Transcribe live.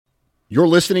You're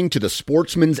listening to the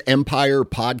Sportsman's Empire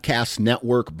Podcast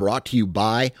Network, brought to you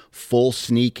by Full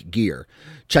Sneak Gear.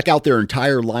 Check out their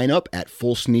entire lineup at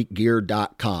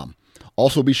fullsneakgear.com.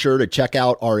 Also be sure to check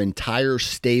out our entire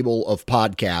stable of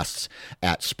podcasts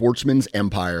at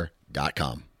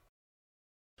sportsmansempire.com.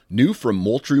 New from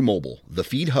Moultrie Mobile, the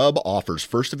Feed Hub offers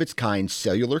first-of-its-kind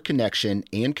cellular connection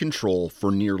and control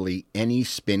for nearly any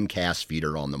spin cast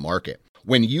feeder on the market.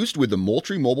 When used with the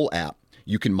Moultrie Mobile app,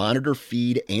 you can monitor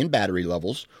feed and battery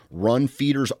levels, run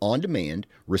feeders on demand,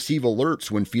 receive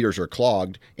alerts when feeders are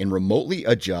clogged, and remotely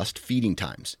adjust feeding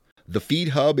times. The Feed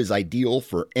Hub is ideal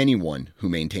for anyone who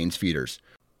maintains feeders.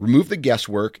 Remove the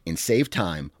guesswork and save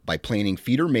time by planning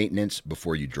feeder maintenance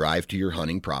before you drive to your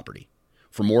hunting property.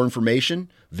 For more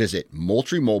information, visit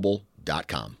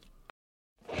moultriemobile.com.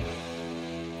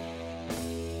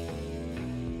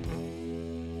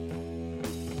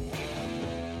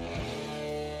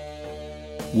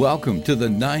 Welcome to the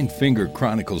Nine Finger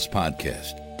Chronicles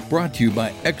podcast, brought to you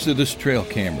by Exodus Trail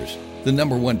Cameras, the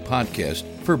 #1 podcast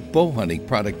for bow hunting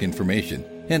product information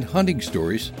and hunting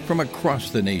stories from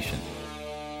across the nation.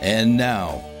 And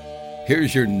now,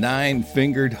 here's your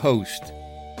nine-fingered host,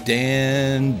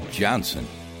 Dan Johnson.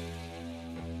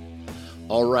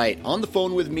 All right, on the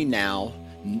phone with me now.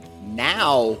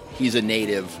 Now he's a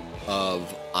native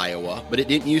of Iowa, but it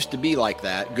didn't used to be like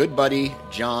that. Good buddy,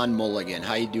 John Mulligan.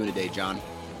 How you doing today, John?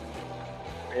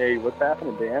 Hey, what's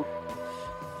happening, Dan?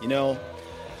 You know,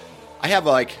 I have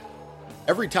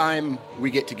every time we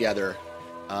get together,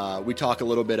 we talk a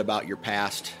little bit about your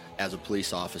past as a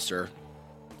police officer.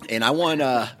 And I want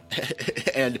to,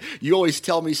 and you always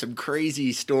tell me some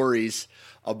crazy stories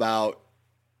about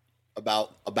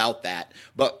that.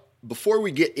 But before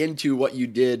we get into what you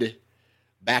did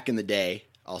back in the day,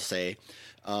 I'll say,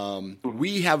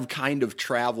 we have kind of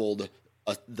traveled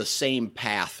the same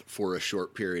path for a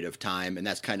short period of time, and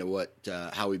that's kind of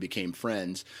how we became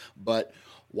friends. But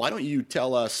why don't you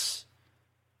tell us,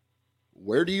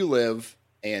 where do you live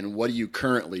and what do you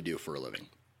currently do for a living?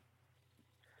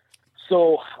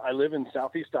 So I live in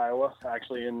southeast Iowa,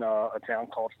 actually in a town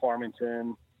called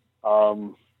Farmington.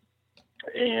 And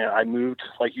I moved,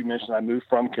 like you mentioned, I moved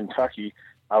from Kentucky.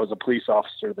 I was a police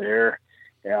officer there,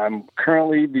 and I'm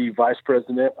currently the vice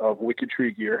president of Wicked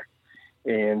Tree Gear.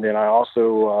 And then I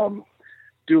also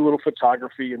do a little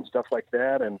photography and stuff like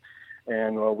that. And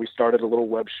we started a little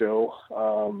web show,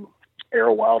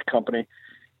 Arrow Wild Company,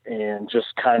 and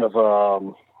just kind of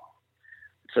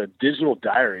it's a digital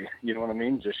diary, you know what I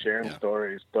mean? Just sharing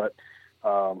stories, but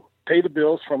pay the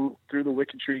bills through the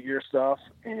Wicked Tree Gear stuff.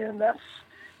 And that's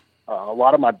a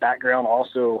lot of my background.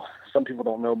 Also, some people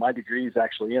don't know my degree is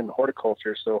actually in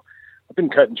horticulture. So I've been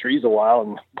cutting trees a while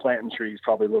and planting trees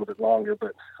probably a little bit longer,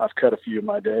 but I've cut a few in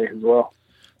my day as well.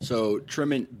 So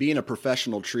being a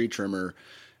professional tree trimmer,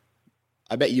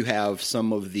 I bet you have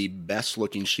some of the best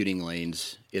looking shooting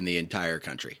lanes in the entire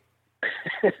country.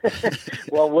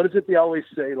 Well, what is it they always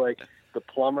say? Like, the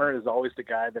plumber is always the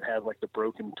guy that has like the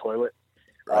broken toilet.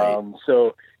 Right.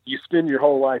 So you spend your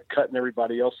whole life cutting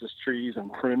everybody else's trees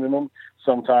and pruning them.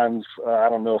 Sometimes I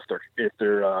don't know if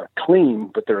they're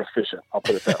clean, but they're efficient. I'll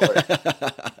put it that way.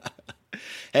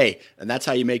 Hey, and that's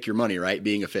how you make your money, right?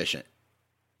 Being efficient.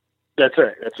 That's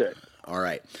right. That's it. All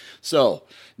right. So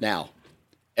now,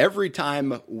 every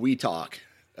time we talk,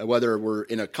 whether we're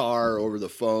in a car, over the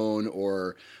phone,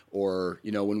 or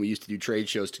when we used to do trade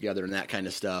shows together and that kind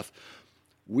of stuff,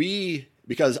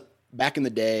 because back in the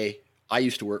day, I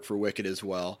used to work for Wicked as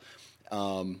well,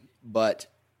 but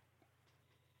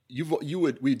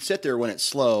we'd sit there when it's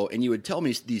slow, and you would tell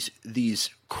me these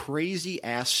crazy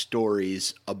ass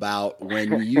stories about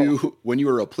when you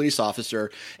were a police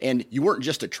officer, and you weren't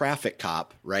just a traffic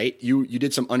cop, right? You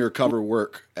did some undercover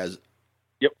work as.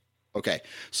 Yep. Okay,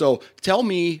 so tell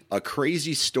me a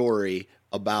crazy story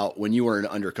about when you were an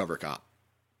undercover cop.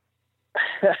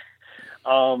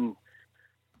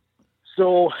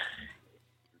 So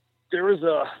there was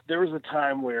a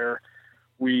time where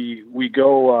we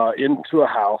go into a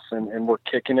house and we're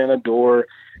kicking in a door,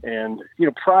 and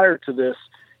prior to this,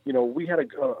 we had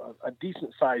a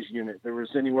decent sized unit. There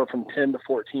was anywhere from 10 to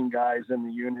 14 guys in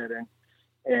the unit,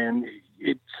 and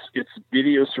it's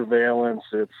video surveillance,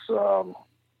 it's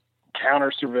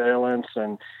counter surveillance,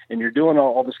 and you're doing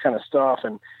all this kind of stuff.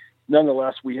 And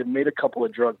nonetheless, we had made a couple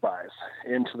of drug buys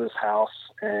into this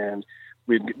house, and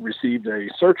we'd received a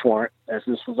search warrant, as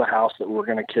this was a house that we were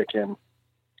going to kick in.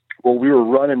 Well, we were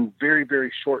running very,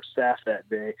 very short staff that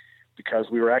day because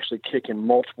we were actually kicking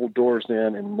multiple doors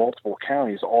in multiple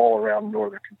counties all around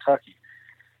northern Kentucky.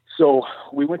 So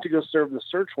we went to go serve the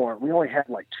search warrant. We only had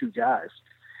like 2 guys,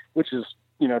 which is,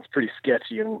 it's pretty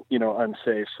sketchy and,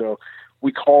 unsafe. So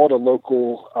we called a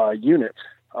local unit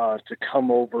to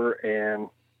come over and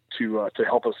to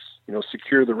help us,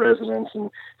 secure the residence and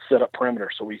set up perimeter.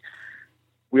 So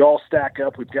we all stack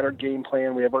up. We've got our game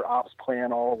plan. We have our ops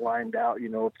plan all lined out.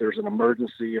 If there's an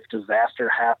emergency, if disaster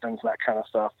happens, that kind of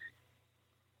stuff.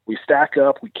 We stack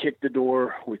up. We kick the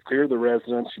door. We clear the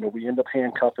residence. We end up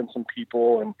handcuffing some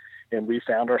people, and we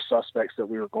found our suspects that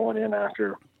we were going in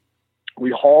after.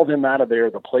 We hauled them out of there.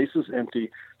 The place is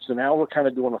empty. So now we're kind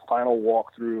of doing a final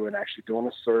walkthrough and actually doing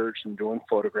a search and doing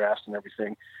photographs and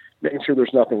everything, making sure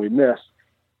there's nothing we missed.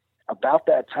 About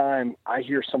that time, I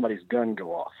hear somebody's gun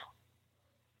go off.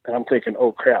 And I'm thinking,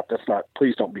 oh, crap,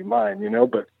 please don't be mine,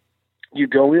 But you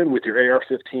go in with your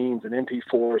AR-15s and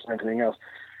MP4s and everything else.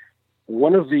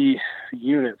 One of the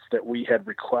units that we had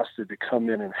requested to come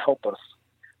in and help us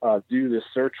do this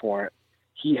search warrant,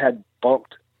 he had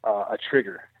bumped a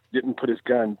trigger, didn't put his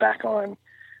gun back on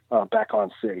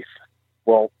safe.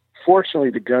 Well, fortunately,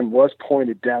 the gun was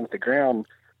pointed down at the ground,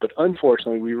 but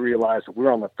unfortunately, we realized that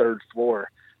we're on the third floor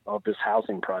of this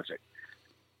housing project.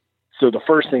 So the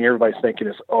first thing everybody's thinking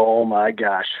is, oh my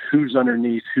gosh, who's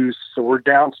underneath? So we're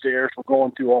downstairs, we're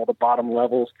going through all the bottom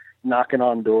levels, knocking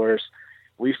on doors.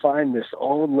 We find this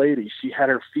old lady. She had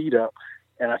her feet up,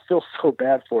 and I feel so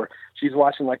bad for her. She's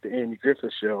watching like the Andy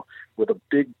Griffith Show with a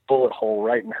big bullet hole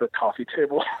right in her coffee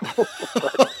table.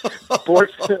 But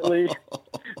fortunately,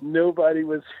 nobody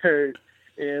was hurt.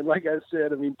 And like I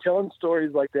said, telling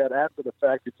stories like that after the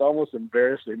fact, it's almost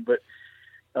embarrassing. But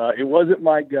it wasn't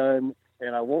my gun,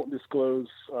 and I won't disclose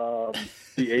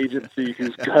the agency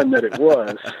whose gun that it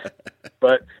was.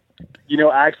 But,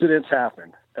 accidents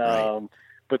happen. Right.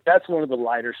 But that's one of the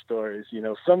lighter stories.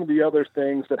 Some of the other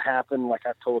things that happened, like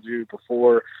I told you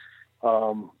before,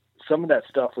 some of that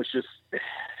stuff was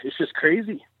it's just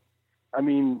crazy.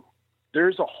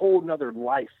 There's a whole nother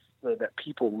life that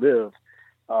people live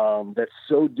that's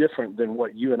so different than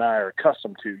what you and I are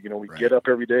accustomed to. We Right. get up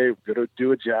every day, we go to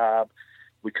do a job,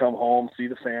 we come home, see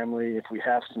the family. If we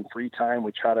have some free time,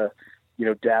 we try to,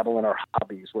 dabble in our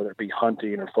hobbies, whether it be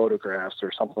hunting or photographs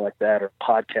or something like that, or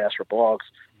podcasts or blogs.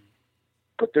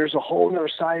 But there's a whole other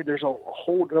side. There's a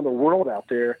whole other world out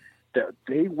there that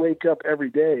they wake up every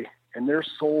day, and their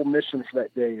sole mission for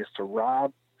that day is to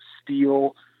rob,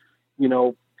 steal,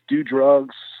 do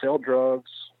drugs, sell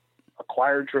drugs,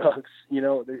 acquire drugs.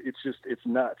 It's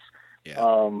nuts.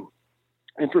 Yeah.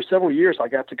 And for several years, I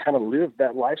got to kind of live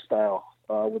that lifestyle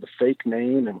with a fake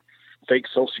name and fake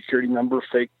social security number,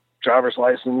 fake driver's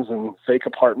license, and fake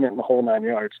apartment, and the whole 9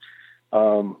 yards.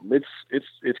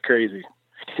 It's crazy.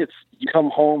 You come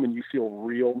home and you feel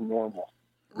real normal,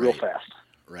 real fast.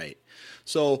 Right.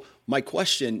 So my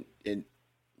question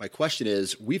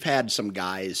is, we've had some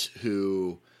guys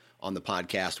who on the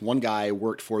podcast, one guy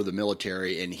worked for the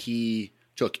military and he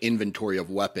took inventory of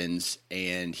weapons,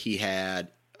 and he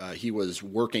was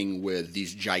working with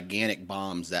these gigantic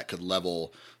bombs that could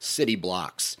level city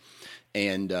blocks.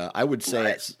 And I would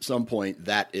say at some point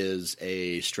that is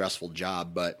a stressful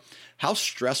job, but how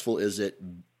stressful is it?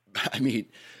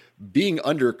 Being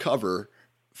undercover,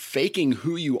 faking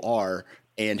who you are,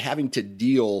 and having to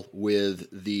deal with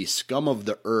the scum of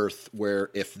the earth,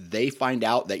 where if they find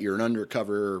out that you're an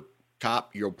undercover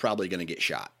cop, you're probably going to get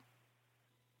shot.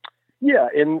 Yeah,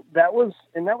 and that was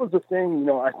the thing.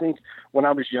 I think when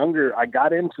I was younger, I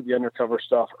got into the undercover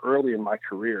stuff early in my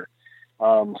career.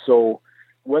 So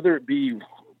whether it be,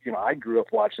 I grew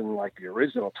up watching like the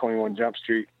original 21 Jump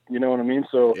Street. You know what I mean?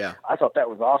 So Yeah. I thought that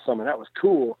was awesome and that was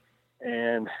cool.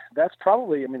 And that's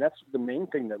probably, that's the main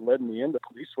thing that led me into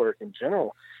police work in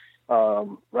general.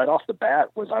 Right off the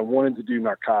bat was I wanted to do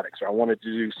narcotics, or I wanted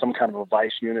to do some kind of a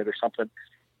vice unit or something.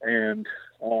 And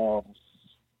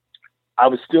I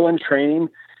was still in training,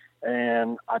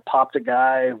 and I popped a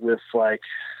guy with like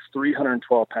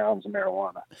 312 pounds of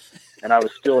marijuana, and I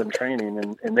was still in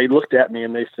training. And they looked at me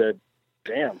and they said,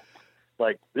 damn,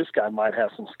 like this guy might have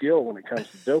some skill when it comes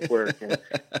to dope work. And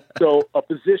so a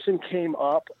position came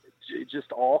up,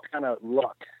 just all kind of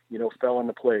luck, fell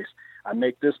into place. I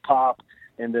make this pop,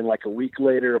 and then like a week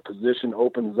later, a position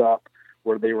opens up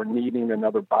where they were needing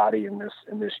another body in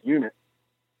this unit.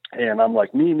 And I'm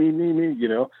like, me,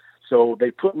 So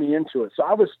they put me into it. So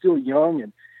I was still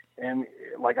young and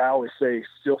like I always say,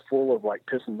 still full of like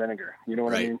piss and vinegar. You know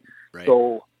what I mean? Right.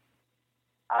 So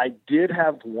I did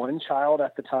have one child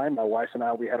at the time. My wife and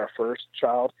I, we had our first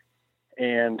child.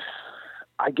 And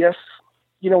I guess,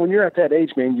 when you're at that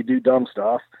age, man, you do dumb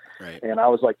stuff. Right. And I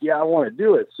was like, yeah, I want to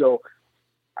do it. So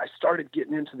I started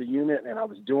getting into the unit, and I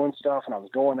was doing stuff, and I was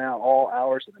going out all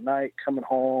hours of the night, coming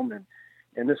home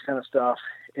and this kind of stuff.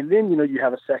 And then, you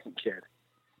have a second kid,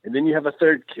 and then you have a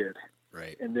third kid,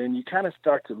 Right. And then you kind of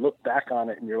start to look back on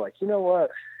it and you're like, you know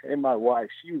what? And my wife,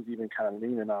 she was even kind of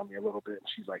leaning on me a little bit. And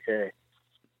she's like, hey,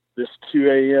 this 2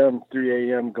 a.m.,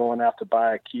 3 a.m. going out to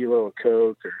buy a kilo of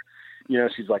Coke, or, you know,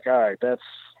 she's like, all right, this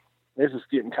is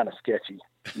getting kind of sketchy,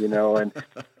 you know? And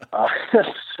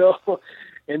so,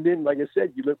 and then, like I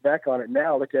said, you look back on it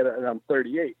now, look at it, and I'm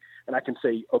 38, and I can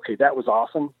say, okay, that was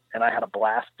awesome. And I had a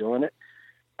blast doing it.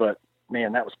 But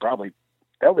man, that was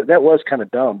kind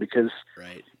of dumb, because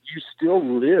right. you still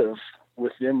live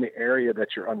within the area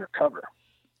that you're undercover.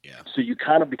 Yeah. So you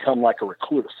kind of become like a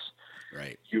recluse.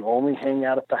 Right. You only hang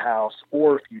out at the house,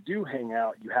 or if you do hang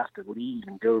out, you have to leave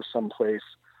and go someplace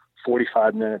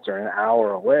 45 minutes or an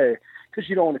hour away, because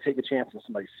you don't want to take a chance on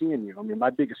somebody seeing you. I mean, my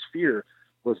biggest fear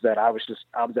was that I was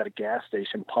at a gas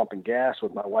station pumping gas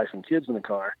with my wife and kids in the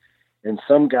car, and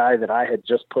some guy that I had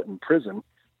just put in prison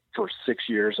for 6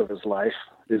 years of his life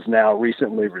is now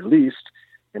recently released.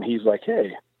 And he's like,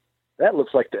 hey, that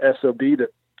looks like the SOB that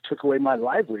took away my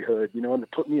livelihood, you know,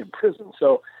 and put me in prison.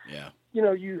 So, yeah, you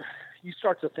know, you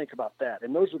start to think about that.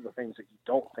 And those are the things that you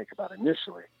don't think about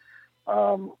initially.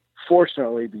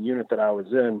 Fortunately, the unit that I was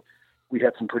in, we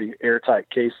had some pretty airtight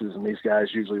cases, and these guys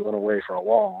usually went away for a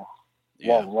long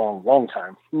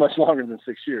time, much longer than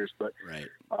 6 years. But, right.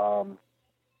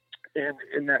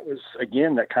 And that was,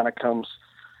 again, that kind of comes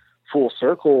full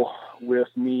circle with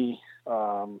me,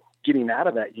 getting out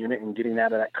of that unit and getting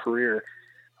out of that career,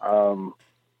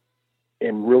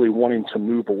 and really wanting to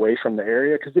move away from the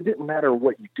area, because it didn't matter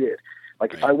what you did.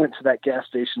 Like, if I went to that gas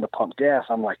station to pump gas,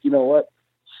 I'm like, you know what?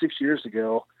 6 years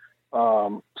ago,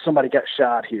 somebody got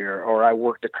shot here, or I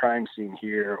worked a crime scene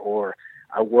here, or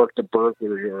I worked a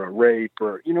burglary or a rape,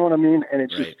 or, you know what I mean? And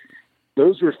it's just,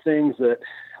 those were things that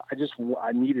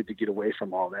I needed to get away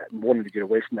from all that, and wanted to get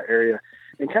away from the area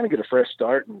and kind of get a fresh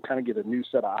start and kind of get a new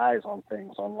set of eyes on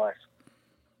things, on life.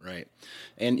 Right.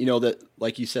 And, you know, that,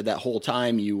 like you said, that whole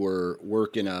time you were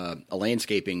working a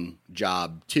landscaping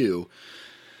job too.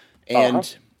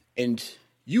 And, and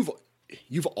you've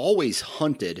always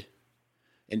hunted,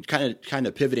 and kind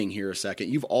of pivoting here a second,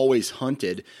 you've always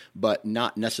hunted, but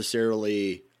not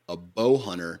necessarily a bow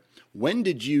hunter. When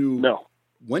did you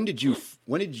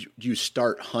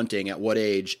start hunting? At what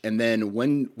age? And then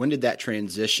when did that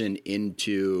transition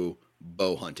into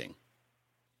bow hunting?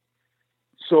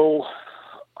 So,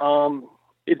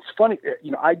 it's funny,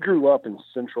 you know, I grew up in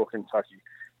central Kentucky,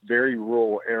 very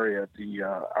rural area.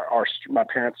 My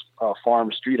parents'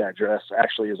 farm street address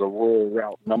actually is a rural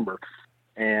route number,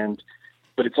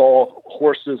 but it's all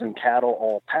horses and cattle,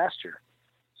 all pasture.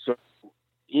 So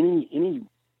any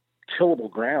tillable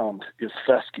ground is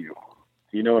fescue.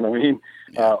 You know what I mean?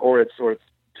 Yeah. Or it's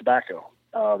tobacco.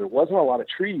 There wasn't a lot of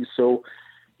trees. So,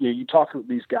 you know, you talk to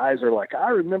these guys are like,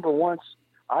 I remember once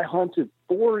I hunted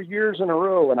 4 years in a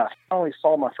row and I finally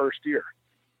saw my first deer.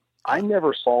 I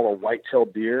never saw a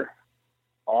white-tailed deer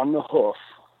on the hoof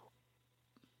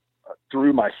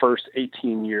through my first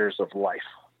 18 years of life.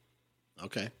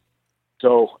 Okay.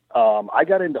 So, I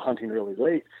got into hunting really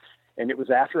late, and it was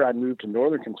after I moved to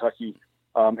Northern Kentucky.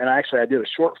 And I did a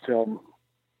short film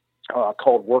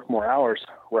called Work More Hours,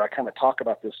 where I kind of talk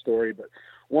about this story. But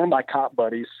one of my cop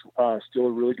buddies, still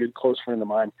a really good close friend of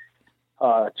mine,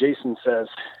 Jason, says,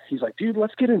 he's like, dude,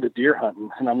 let's get into deer hunting.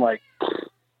 And I'm like,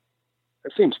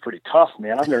 that seems pretty tough,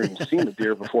 man. I've never even seen a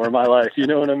deer before in my life. You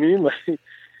know what I mean? Like,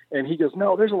 and he goes,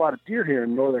 no, there's a lot of deer here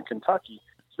in Northern Kentucky,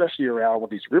 especially around with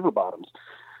these river bottoms.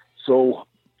 So,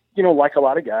 you know, like a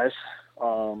lot of guys,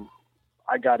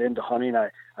 I got into hunting. I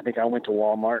think I went to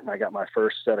Walmart and I got my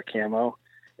first set of camo,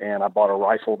 and I bought a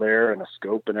rifle there and a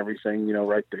scope and everything, you know,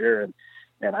 right there.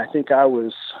 And I think I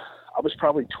was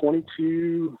probably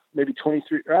 22, maybe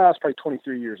 23. I was probably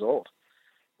 23 years old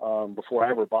before I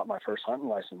ever bought my first hunting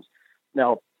license.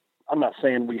 Now, I'm not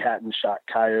saying we hadn't shot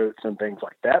coyotes and things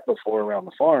like that before around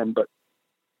the farm, but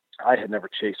I had never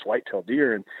chased whitetail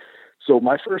deer. And so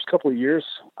my first couple of years,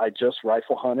 I just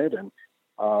rifle hunted, and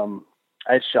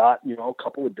I had shot, you know, a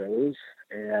couple of does,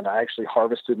 and I actually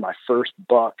harvested my first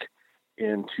buck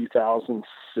in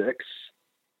 2006.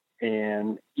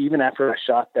 And even after I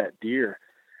shot that deer,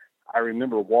 I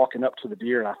remember walking up to the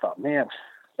deer and I thought, man,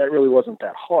 that really wasn't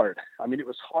that hard. I mean, it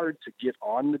was hard to get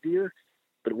on the deer,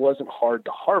 but it wasn't hard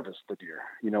to harvest the deer,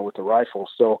 you know, with the rifle.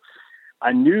 So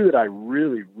I knew that I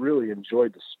really, really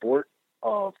enjoyed the sport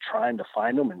of trying to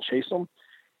find them and chase them.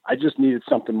 I just needed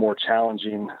something more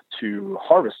challenging to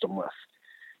harvest them with.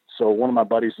 So one of my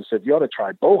buddies said, you ought to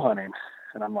try bow hunting.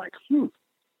 And I'm like,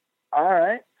 all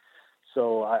right.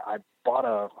 So I bought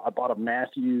a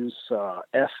Matthews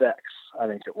FX, I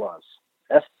think it was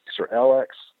FX or LX.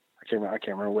 I can't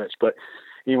remember which, but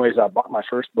anyways, I bought my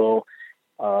first bow.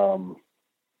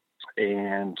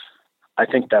 And I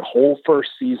think that whole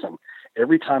first season,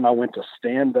 every time I went to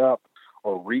stand up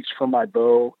or reach for my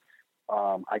bow,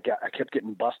 I kept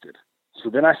getting busted. So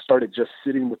then I started just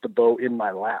sitting with the bow in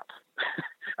my lap.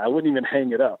 I wouldn't even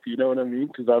hang it up. You know what I mean?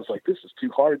 Because I was like, this is too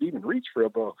hard to even reach for a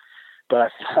bow. But I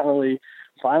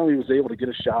finally was able to get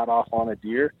a shot off on a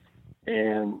deer.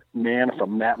 And man,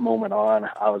 from that moment on,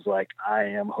 I was like, I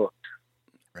am hooked.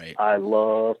 Right. I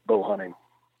love bow hunting.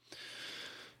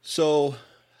 So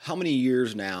how many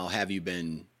years now have you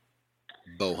been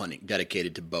bow hunting,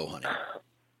 dedicated to bow hunting?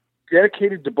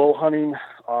 Dedicated to bow hunting,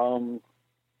 I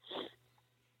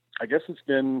guess it's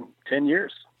been 10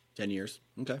 years. 10 years.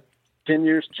 Okay. 10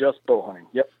 years just bow hunting.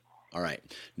 Yep. All right.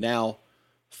 Now,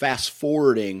 fast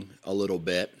forwarding a little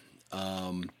bit,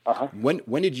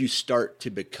 when did you start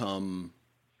to become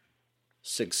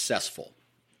successful?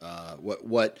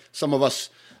 What some of us,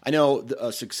 I know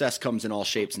success comes in all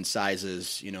shapes and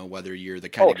sizes, you know, whether you're the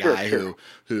kind of guy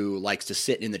who likes to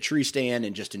sit in the tree stand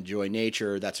and just enjoy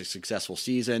nature, that's a successful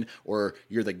season, or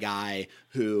you're the guy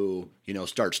who, you know,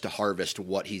 starts to harvest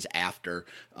what he's after.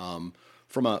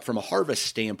 From a harvest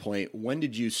standpoint, when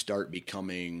did you start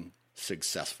becoming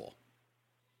successful?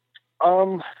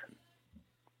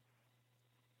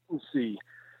 Let's see.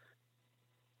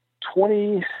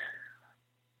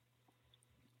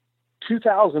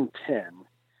 2010,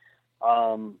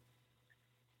 I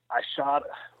shot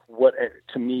what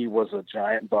to me was a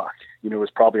giant buck. You know, it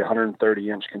was probably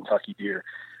 130-inch Kentucky deer.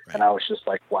 Right. And I was just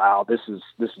like, wow, this is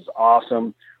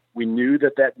awesome. We knew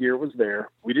that deer was there.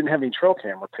 We didn't have any trail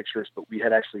camera pictures, but we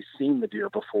had actually seen the deer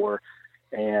before.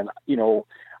 And, you know,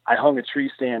 I hung a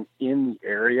tree stand in the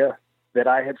area that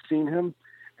I had seen him,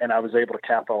 and I was able to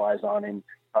capitalize on him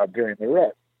during the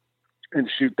rut and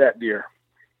shoot that deer.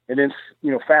 And then,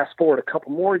 you know, fast forward a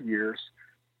couple more years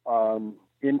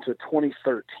into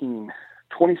 2013.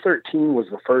 2013 was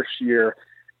the first year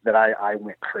that I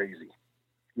went crazy.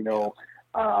 You know,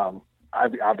 I'm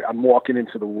walking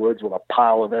into the woods with a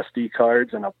pile of SD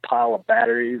cards and a pile of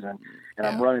batteries, and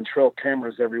I'm running trail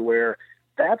cameras everywhere.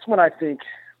 That's when I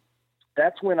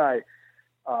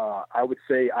would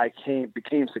say I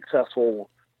became successful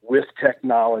with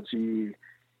technology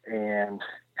and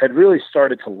had really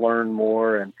started to learn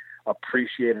more and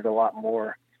appreciate it a lot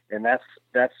more. And that's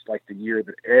like the year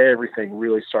that everything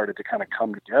really started to kind of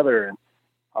come together. And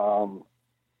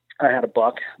I had a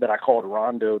buck that I called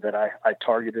Rondo that I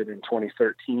targeted in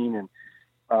 2013. And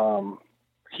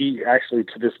he actually,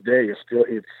 to this day, is still,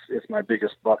 it's my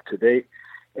biggest buck to date.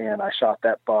 And I shot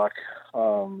that buck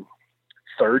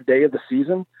third day of the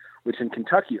season, which in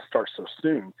Kentucky it starts so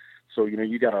soon. So, you know,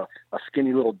 you got a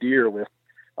skinny little deer with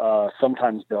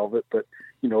sometimes velvet, but,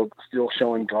 you know, still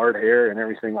showing guard hair and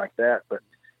everything like that. But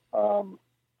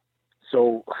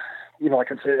so, you know,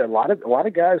 like I said, a lot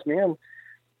of guys, man,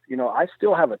 you know, I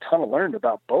still have a ton of learned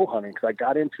about bow hunting because I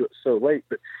got into it so late.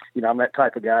 But, you know, I'm that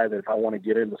type of guy that if I want to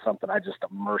get into something, I just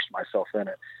immerse myself in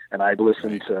it. And I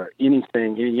listen to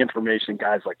anything, any information,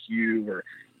 guys like you or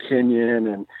Kenyon.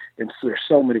 And so there's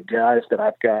so many guys that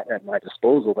I've got at my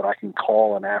disposal that I can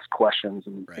call and ask questions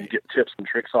and get tips and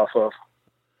tricks off of.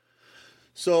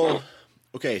 So,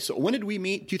 okay. So when did we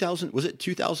meet? 2000, was it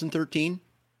 2013?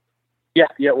 Yeah,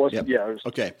 it was. Yep. Yeah, it was.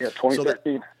 Okay. Yeah,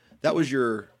 2013. So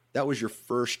that was your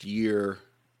first year,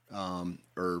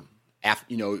 or after,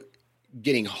 you know,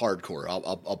 getting hardcore.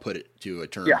 I'll put it to a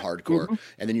term, hardcore. Mm-hmm.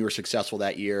 And then you were successful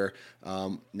that year.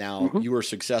 Now you were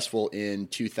successful in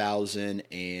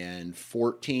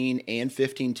 2014 and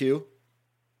 15 too.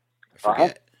 I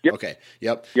forget. Yep. Okay.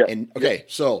 Yep. Yep. And okay.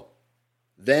 So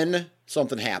then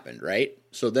something happened, right?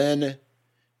 So then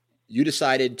you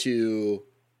decided to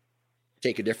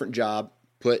take a different job,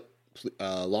 put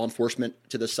law enforcement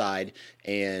to the side,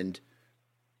 and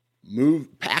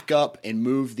pack up and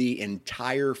move the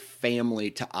entire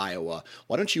family to Iowa.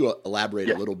 Why don't you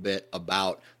elaborate a little bit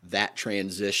about that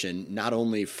transition, not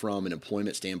only from an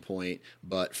employment standpoint,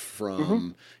 but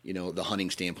from, you know, the hunting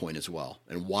standpoint as well,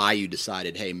 and why you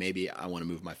decided, hey, maybe I want to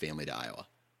move my family to Iowa?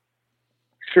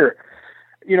 Sure.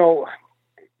 You know,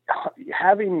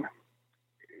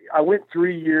 I went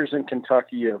 3 years in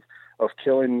Kentucky of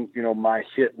killing, you know, my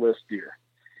hit list deer,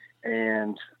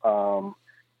 and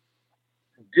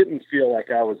didn't feel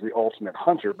like I was the ultimate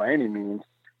hunter by any means,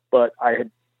 but I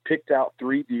had picked out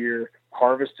 3 deer,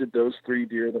 harvested those 3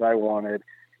 deer that I wanted.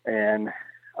 And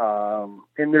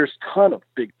there's a ton of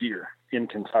big deer in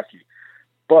Kentucky,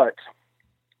 but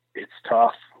it's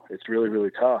tough. It's really,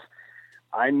 really tough.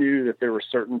 I knew that there were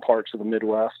certain parts of the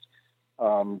Midwest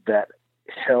that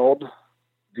held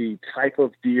the type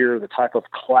of deer, the type of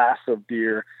class of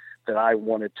deer that I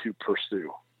wanted to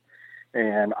pursue.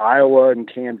 And Iowa and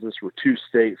Kansas were two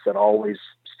states that always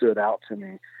stood out to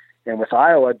me. And with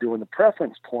Iowa doing the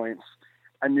preference points,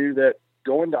 I knew that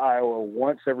going to Iowa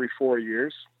once every 4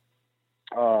 years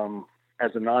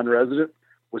as a non-resident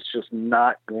was just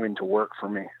not going to work for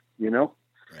me, you know?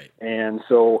 Right. And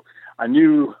so I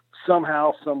knew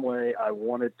somehow, some way I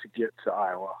wanted to get to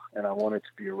Iowa, and I wanted to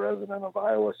be a resident of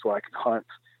Iowa so I could hunt,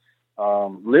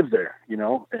 live there, you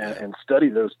know, and study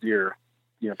those deer,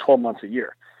 12 months a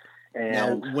year.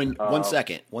 And now, one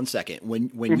second,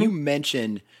 when you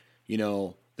mention,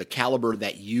 the caliber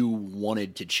that you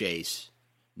wanted to chase,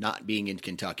 not being in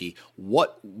Kentucky,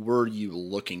 what were you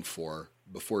looking for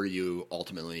before you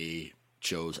ultimately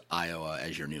chose Iowa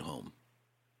as your new home?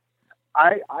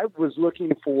 I was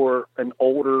looking for an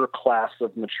older class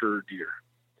of mature deer.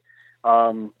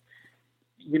 In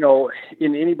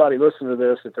anybody listening to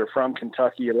this, if they're from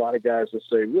Kentucky, a lot of guys will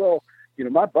say, well,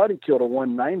 my buddy killed a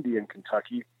 190 in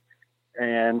Kentucky.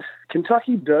 And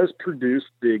Kentucky does produce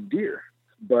big deer,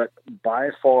 but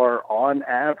by far, on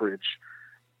average,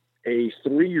 a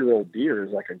 3-year-old deer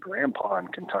is like a grandpa in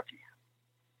Kentucky.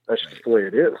 That's just the way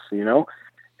it is,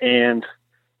 And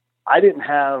I didn't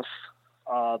have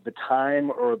the time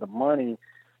or the money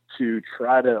to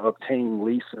try to obtain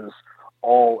leases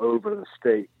all over the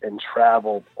state and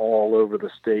travel all over the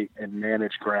state and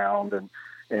manage ground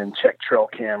and check trail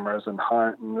cameras and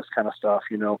hunt and this kind of stuff,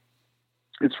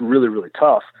 It's really, really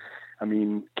tough. I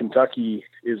mean, Kentucky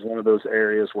is one of those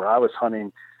areas where I was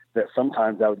hunting that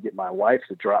sometimes I would get my wife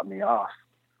to drop me off,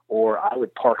 or I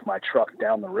would park my truck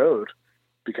down the road,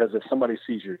 because if somebody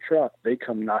sees your truck, they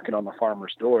come knocking on the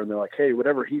farmer's door and they're like, hey,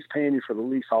 whatever he's paying you for the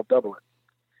lease, I'll double it.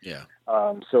 Yeah.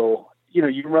 So,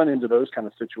 you run into those kind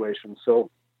of situations. So,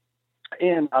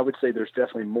 and I would say there's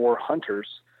definitely more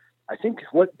hunters. I think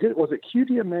was it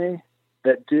QDMA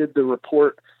that did the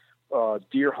report,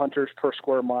 deer hunters per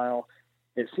square mile?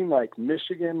 It seemed like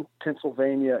Michigan,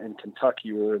 Pennsylvania, and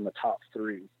Kentucky were in the top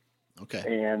 3. Okay.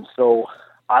 And so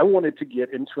I wanted to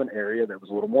get into an area that was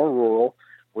a little more rural,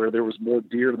 where there was more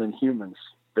deer than humans,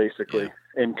 basically.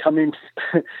 Yeah. And coming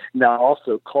now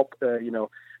also,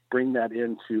 bring that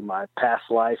into my past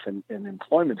life and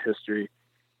employment history.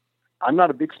 I'm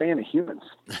not a big fan of humans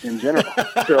in general.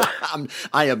 So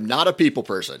I am not a people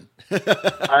person.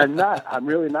 I'm not. I'm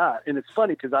really not. And it's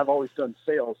funny because I've always done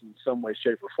sales in some way,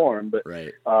 shape, or form. But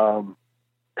right.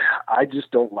 I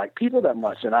just don't like people that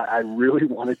much, and I really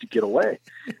wanted to get away.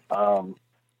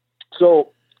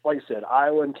 So, like I said,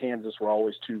 Iowa and Kansas were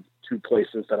always two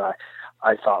places that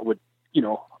I thought would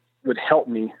help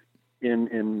me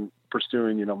in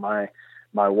pursuing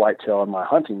my whitetail and my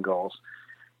hunting goals.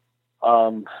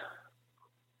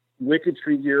 Wicked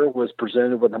Tree Gear was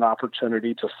presented with an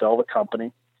opportunity to sell the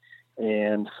company.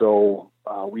 And so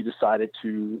we decided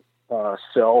to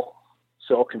sell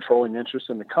controlling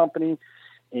interest in the company.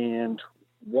 And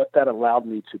what that allowed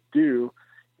me to do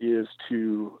is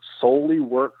to solely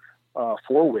work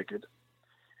for Wicked.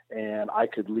 And I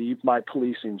could leave my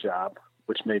policing job,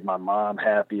 which made my mom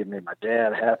happy. It made my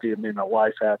dad happy. It made my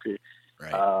wife happy.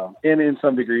 Right. And in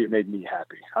some degree, it made me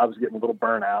happy. I was getting a little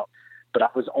burnout. But I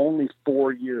was only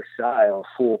 4 years shy of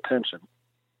full pension.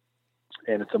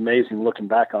 And it's amazing looking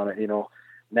back on it,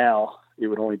 now it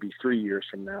would only be 3 years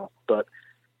from now. But,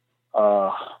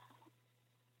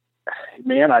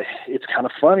 it's kind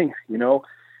of funny,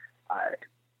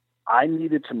 I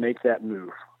needed to make that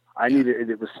move.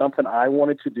 It was something I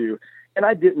wanted to do. And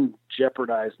I didn't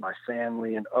jeopardize my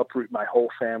family and uproot my whole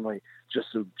family just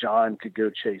so John could go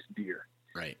chase deer.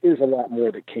 Right. There's a lot more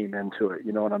that came into it.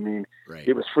 You know what I mean? Right.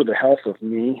 It was for the health of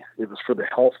me. It was for the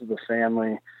health of the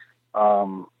family.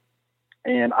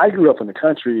 And I grew up in the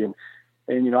country and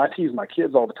I tease my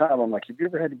kids all the time. I'm like, have you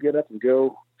ever had to get up and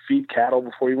go feed cattle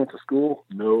before you went to school?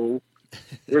 No.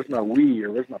 Where's my Wii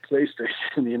or where's my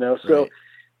PlayStation? So right.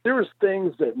 There was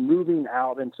things that moving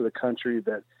out into the country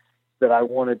that I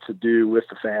wanted to do with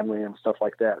the family and stuff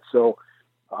like that. So,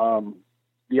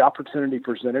 the opportunity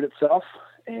presented itself,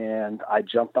 and I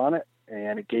jumped on it,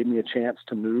 and it gave me a chance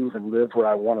to move and live where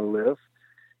I want to live.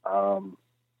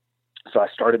 So I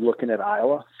started looking at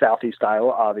Iowa, Southeast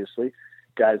Iowa, obviously.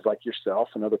 Guys like yourself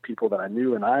and other people that I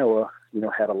knew in Iowa,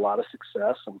 had a lot of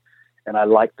success, and I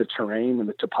liked the terrain and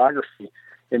the topography.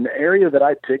 And the area that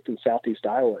I picked in Southeast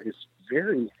Iowa is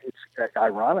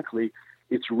ironically,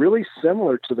 it's really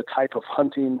similar to the type of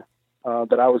hunting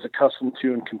that I was accustomed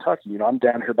to in Kentucky. I'm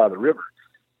down here by the river.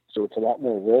 So it's a lot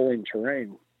more rolling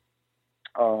terrain.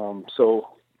 So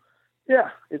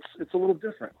yeah, it's a little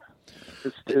different.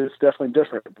 It's definitely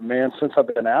different. But man, since I've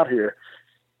been out here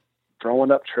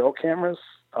throwing up trail cameras,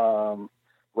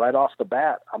 right off the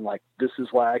bat, I'm like, this is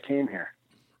why I came here.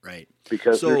 Right.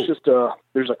 Because there's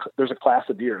a class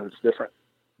of deer that's different.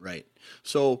 Right.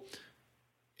 So,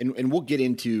 and we'll get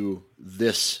into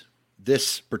this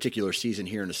particular season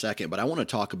here in a second, but I want to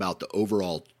talk about the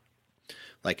overall,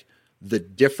 like the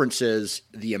differences,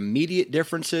 the immediate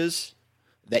differences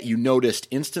that you noticed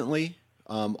instantly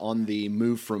on the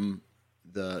move from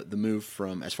the move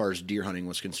from, as far as deer hunting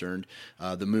was concerned,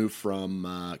 the move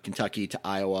from Kentucky to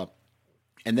Iowa.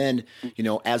 And then,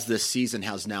 as this season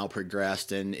has now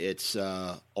progressed and it's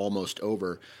almost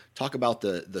over, talk about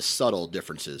the subtle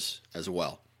differences as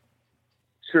well.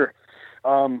 Sure.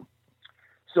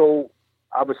 So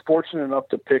I was fortunate enough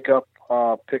to pick up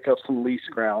some lease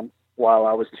ground while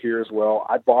I was here as well.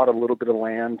 I bought a little bit of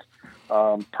land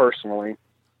personally,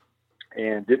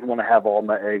 and didn't want to have all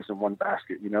my eggs in one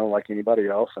basket, like anybody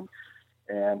else.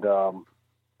 And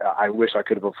I wish I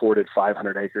could have afforded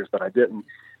 500 acres, but I didn't.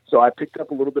 So I picked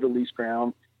up a little bit of lease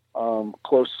ground,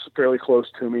 fairly close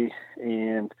to me.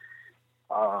 And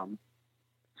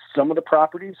some of the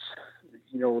properties,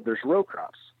 there's row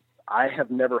crops. I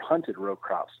have never hunted row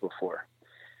crops before.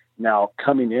 Now,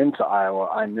 coming into Iowa,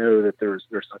 I know that there's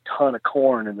a ton of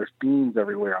corn and there's beans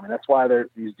everywhere. I mean, that's why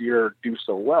these deer do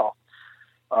so well.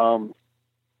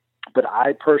 But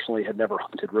I personally had never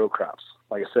hunted row crops.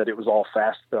 Like I said, it was all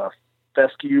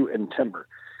fescue and timber.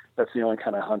 That's the only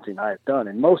kind of hunting I had done.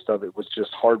 And most of it was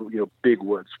just hard, big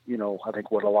woods, I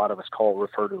think what a lot of us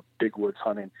refer to big woods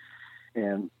hunting.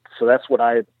 And so that's what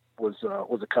I was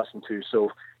accustomed to. So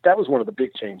that was one of the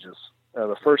big changes.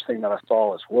 The first thing that I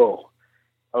saw is, whoa,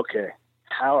 okay,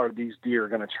 how are these deer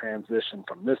going to transition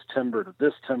from this timber to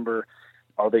this timber?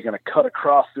 Are they going to cut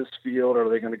across this field? Or are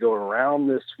they going to go around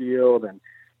this field? And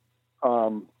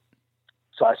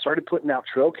so I started putting out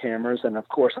trail cameras, and of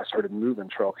course I started moving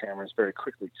trail cameras very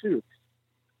quickly too.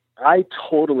 I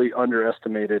totally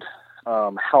underestimated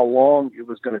how long it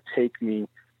was going to take me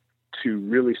to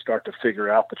really start to figure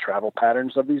out the travel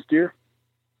patterns of these deer.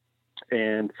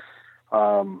 And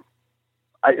I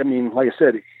mean, like I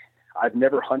said, I've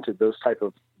never hunted those type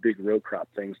of big row crop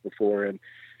things before. And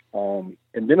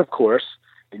then of course,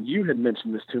 and you had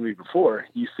mentioned this to me before,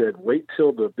 you said, wait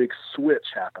till the big switch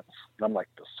happens. And I'm like,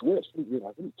 the switch?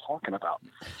 What are you talking about?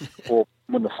 Well,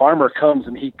 when the farmer comes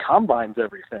and he combines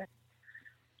everything.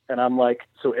 And I'm like,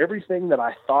 so everything that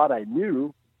I thought I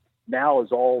knew now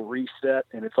is all reset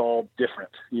and it's all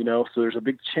different, So there's a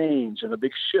big change and a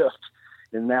big shift.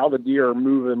 And now the deer are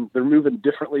they're moving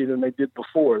differently than they did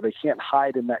before. They can't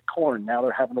hide in that corn. Now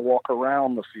they're having to walk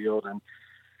around the field.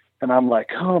 And I'm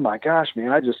like, oh my gosh,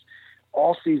 man,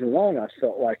 all season long, I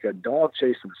felt like a dog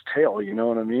chasing his tail, you know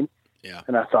what I mean? Yeah.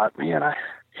 And I thought, man, I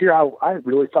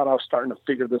really thought I was starting to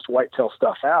figure this whitetail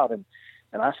stuff out. And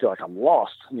I feel like I'm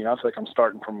lost, I feel like I'm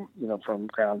starting from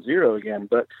ground zero again.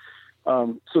 But,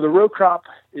 so the row crop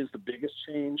is the biggest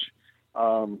change.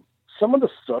 Some of the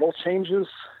subtle changes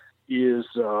is,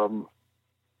 the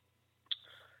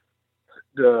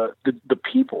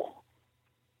people,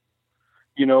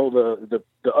 the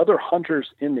other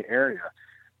hunters in the area.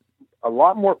 A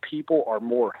lot more people are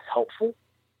more helpful,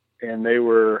 and they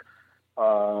were,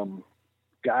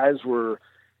 guys were,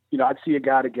 I'd see a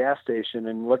guy at a gas station,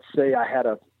 and let's say I had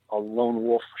a lone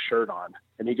wolf shirt on,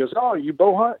 and he goes, "Oh, you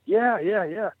bow hunt?" Yeah.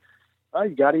 "Oh,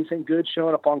 you got anything good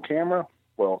showing up on camera?"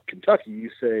 Well, Kentucky, you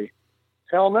say,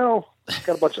 "Hell no,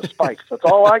 got a bunch of spikes. That's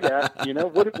all I got."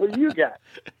 What do you got?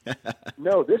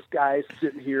 No, this guy's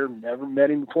sitting here, never met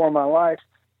him before in my life.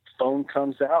 Phone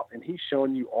comes out and he's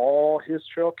showing you all his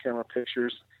trail camera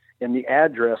pictures and the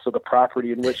address of the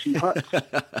property in which he hunts.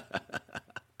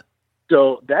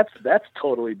 So that's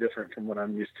totally different from what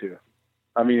I'm used to.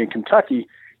 I mean, in Kentucky,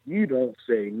 you don't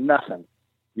say nothing,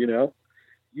 you don't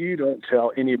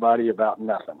tell anybody about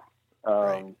nothing.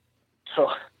 Right.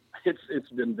 So it's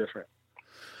been different.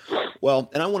 Well,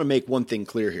 and I want to make one thing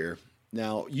clear here.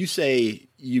 Now, you say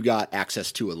you got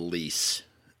access to a lease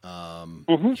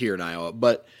here in Iowa,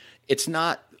 but it's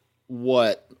not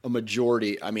what a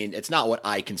majority, it's not what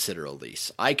I consider a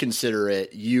lease. I consider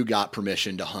it you got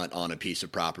permission to hunt on a piece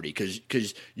of property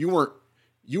because you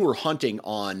were hunting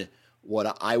on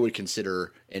what I would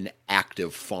consider an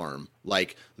active farm.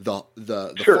 Like the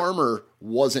Sure. farmer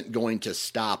wasn't going to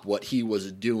stop what he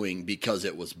was doing because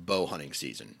it was bow hunting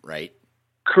season, right?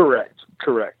 Correct.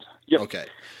 Yep. Okay.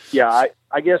 Yeah,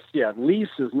 I guess, lease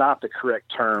is not the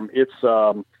correct term. It's,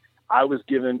 I was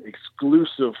given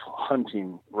exclusive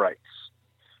hunting rights,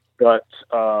 but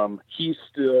him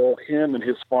and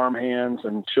his farm hands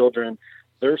and children,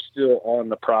 they're still on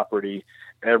the property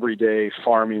every day,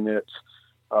 farming it,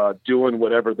 doing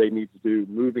whatever they need to do,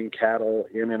 moving cattle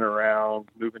in and around,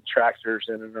 moving tractors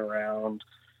in and around.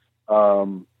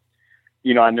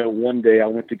 I know one day I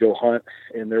went to go hunt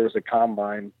and there was a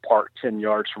combine parked 10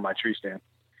 yards from my tree stand.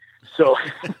 So,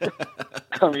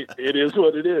 I mean, it is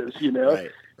what it is,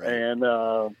 Right. And,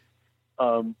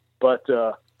 but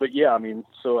yeah, I mean,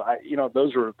 so I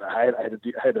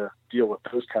had to deal with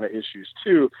those kind of issues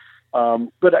too.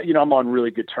 But I'm on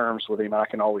really good terms with him. I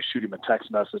can always shoot him a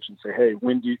text message and say, hey,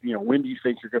 when do you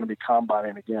think you're going to be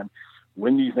combining again?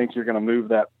 When do you think you're going to move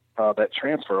that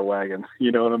transfer wagon,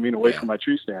 away from my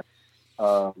tree stand?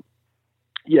 So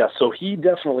he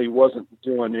definitely wasn't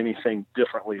doing anything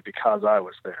differently because I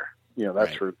was there.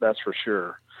 That's for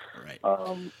sure. Right.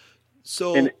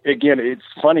 And again, it's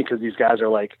funny because these guys are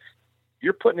like,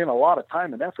 you're putting in a lot of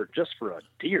time and effort just for a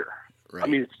deer. Right. I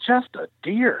mean, it's just a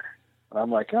deer. And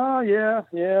I'm like, oh yeah.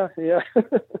 Yeah.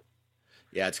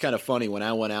 It's kind of funny. When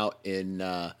I went out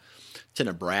to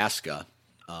Nebraska,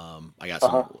 I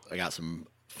got some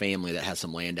family that has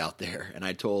some land out there, and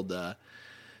I told I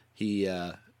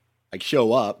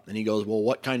show up and he goes, well,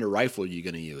 what kind of rifle are you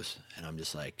going to use? And I'm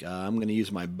just like, I'm going to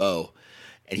use my bow.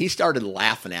 And he started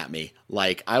laughing at me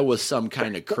like I was some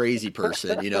kind of crazy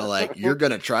person, like you're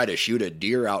going to try to shoot a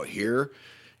deer out here,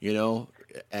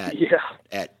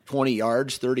 at 20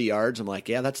 yards, 30 yards. I'm like,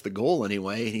 yeah, that's the goal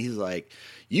anyway. And he's like,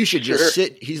 you should just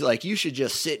sit. He's like, you should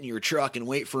just sit in your truck and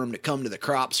wait for him to come to the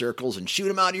crop circles and shoot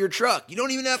him out of your truck. You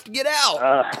don't even have to get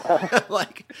out.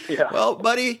 Well,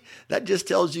 buddy, that just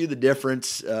tells you the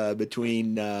difference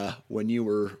between when you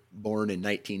were born in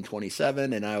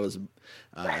 1927 and I was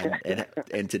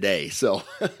and today. So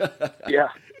yeah.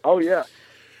 Oh yeah.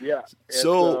 Yeah.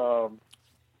 So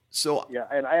yeah.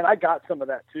 And I got some of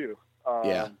that too.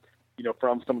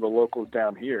 From some of the locals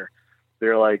down here.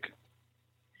 They're like,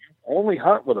 you only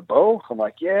hunt with a bow? I'm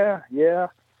like, yeah. And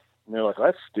they're like,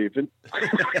 that's stupid.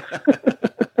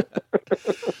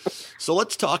 So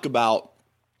let's talk about,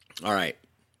 all right,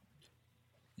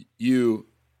 you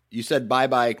said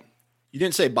bye-bye. You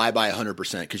didn't say bye-bye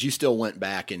 100% because you still went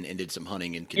back and did some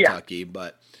hunting in Kentucky,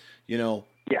 but you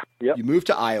moved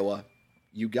to Iowa.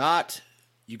 You had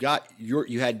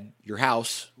your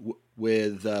house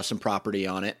with some property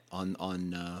on it, on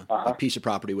a piece of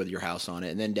property with your house on it,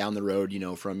 and then down the road,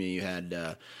 from you had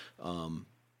the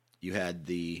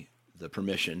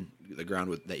permission, the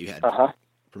ground that you had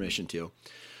permission to.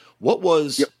 What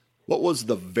was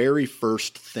the very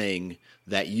first thing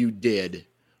that you did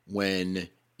when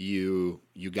you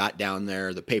got down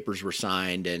there? The papers were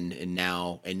signed, and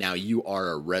now you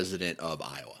are a resident of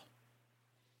Iowa.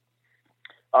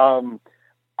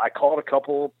 I called a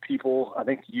couple people, I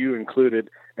think you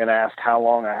included, and asked how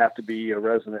long I have to be a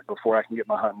resident before I can get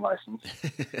my hunting license.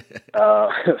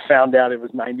 Found out it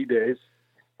was 90 days.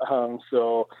 The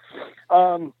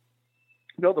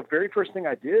very first thing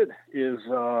I did is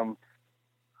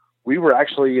we were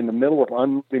actually in the middle of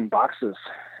unloading boxes,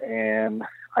 and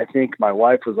I think my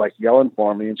wife was like yelling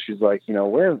for me, and she's like,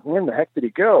 where in the heck did he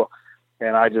go?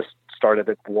 And I just started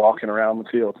walking around the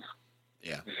fields.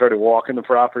 Yeah, started walking the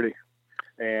property.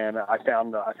 And I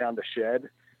found a shed.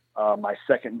 My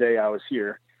second day I was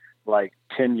here, like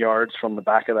 10 yards from the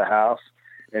back of the house.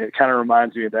 And it kind of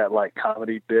reminds me of that like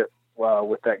comedy bit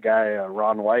with that guy,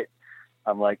 Ron White.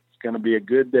 I'm like, it's going to be a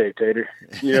good day, Tater.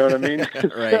 You know what I mean?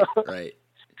 Right.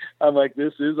 I'm like,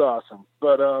 this is awesome.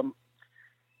 But, I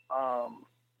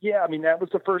mean, that was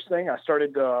the first thing. I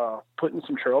started putting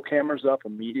some trail cameras up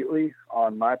immediately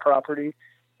on my property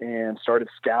and started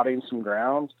scouting some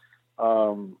grounds.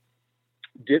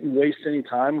 Didn't waste any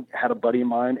time. Had a buddy of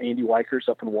mine, Andy Wykers,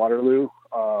 up in Waterloo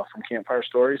from Campfire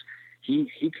Stories.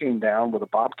 He came down with a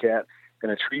bobcat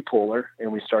and a tree puller,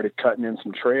 and we started cutting in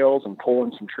some trails and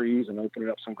pulling some trees and opening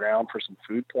up some ground for some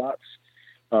food plots.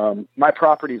 My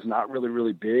property is not really,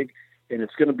 really big, and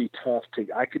it's going to be tough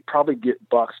I could probably get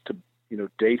bucks to,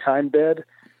 daytime bed,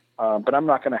 but I'm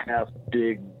not going to have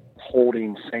big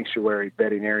holding sanctuary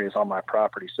bedding areas on my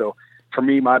property. So for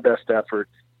me, my best effort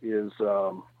is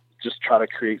just try to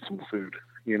create some food,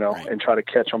 right. and try to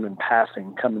catch them in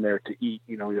passing, coming there to eat,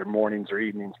 either mornings or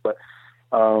evenings. But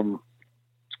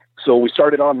so we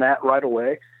started on that right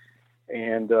away,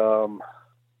 and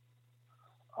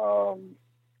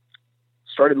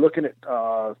started looking at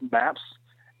maps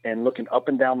and looking up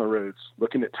and down the roads,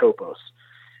 looking at topos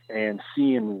and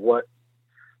seeing where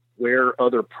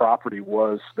other property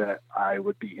was that I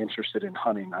would be interested in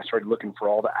hunting. I started looking for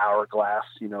all the hourglass,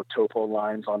 topo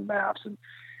lines on maps,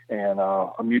 and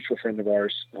a mutual friend of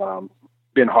ours,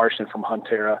 Ben Harshen from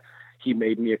Huntera, he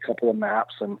made me a couple of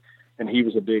maps, and he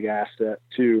was a big asset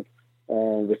too,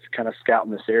 with kind of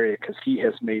scouting this area, because he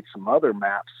has made some other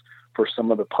maps for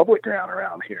some of the public ground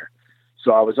around here.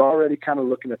 So I was already kind of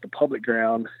looking at the public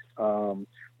ground,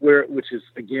 which is,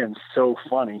 again, so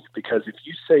funny, because if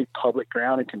you say public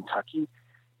ground in Kentucky,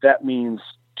 that means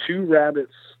 2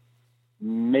 rabbits,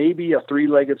 maybe a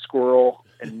 3-legged squirrel,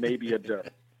 and maybe a doe.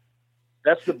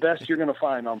 That's the best you're going to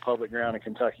find on public ground in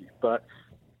Kentucky. But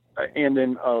and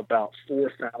then about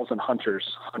 4,000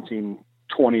 hunters hunting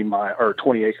 20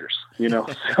 acres.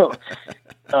 So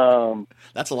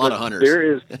that's a lot of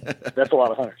hunters. That's a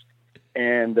lot of hunters.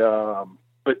 And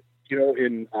but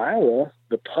in Iowa,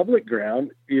 the public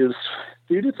ground is,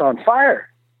 dude, it's on fire.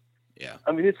 Yeah,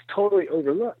 I mean, it's totally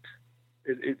overlooked.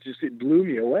 It blew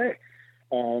me away.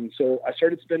 So I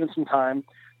started spending some time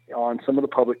on some of the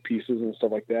public pieces and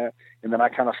stuff like that, and then I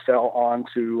kind of fell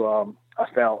onto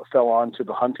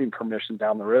the hunting permission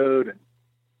down the road,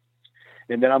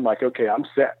 and then I'm like, okay, I'm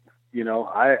set.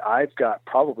 I've got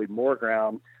probably more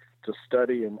ground to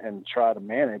study and try to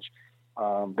manage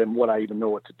than what I even know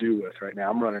what to do with right now.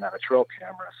 I'm running out of trail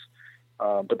cameras.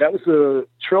 But that was the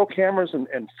trail cameras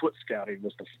and foot scouting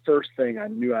was the first thing I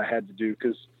knew I had to do,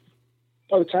 because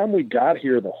by the time we got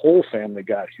here, the whole family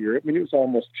got here. I mean, it was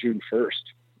almost June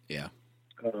 1st. Yeah.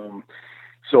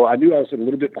 So I knew I was a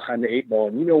little bit behind the 8 ball.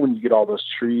 And when you get all those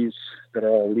trees that are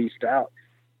all leafed out,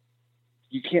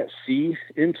 you can't see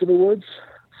into the woods.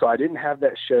 So I didn't have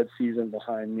that shed season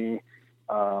behind me.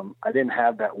 I didn't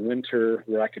have that winter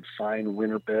where I could find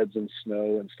winter beds and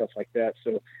snow and stuff like that.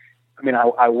 So, I mean,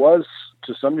 I was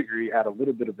to some degree at a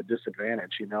little bit of a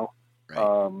disadvantage,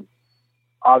 Right.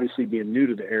 Obviously being new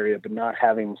to the area, but not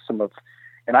having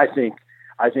and I think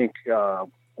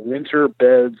winter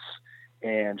beds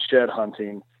and shed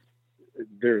hunting,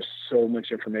 there's so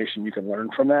much information you can learn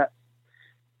from that.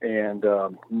 And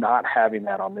not having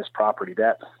that on this property,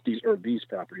 these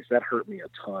properties, that hurt me a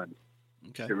ton.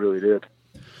 Okay. It really did.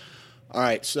 All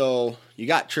right. So you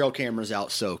got trail cameras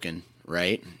out soaking,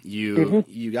 right? You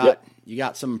got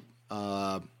some,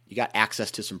 you got access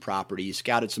to some property. You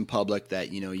scouted some public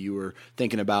that, you were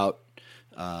thinking about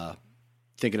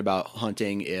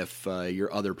hunting if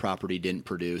your other property didn't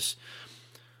produce.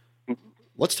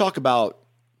 Let's talk about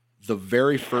the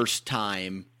very first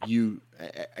time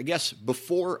I guess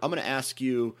before, I'm going to ask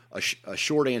you a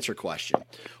short answer question.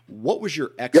 What was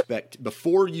your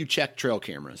before you checked trail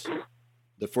cameras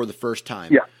for the first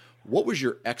time? Yeah. What was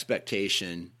your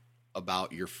expectation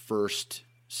about your first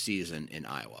season in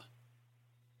Iowa?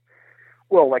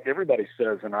 Well, like everybody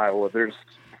says in Iowa, there's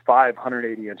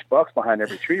 580-inch bucks behind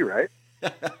every tree, right?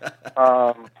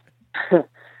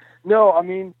 No, I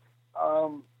mean,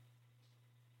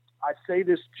 I say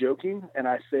this joking, and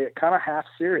I say it kind of half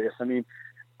serious. I mean,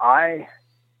 I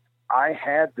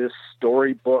had this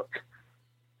storybook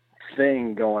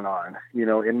thing going on,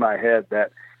 in my head,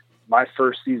 that my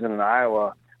first season in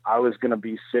Iowa, I was going to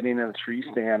be sitting in a tree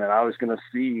stand and I was going to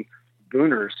see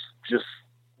booners just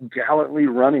gallantly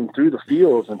running through the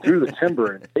fields and through the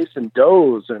timber and chasing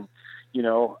does, and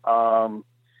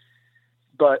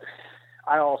but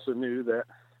I also knew that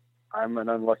I'm an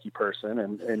unlucky person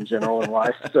in general in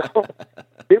life. So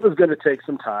it was going to take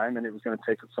some time, and it was going to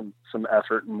take some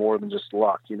effort and more than just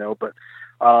luck, but,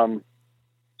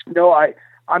 no, I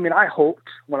mean, I hoped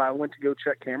when I went to go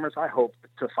check cameras, I hoped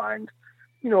to find,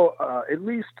 at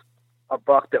least a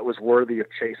buck that was worthy of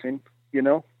chasing,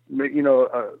 a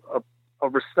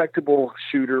respectable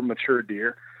shooter, mature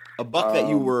deer. A buck that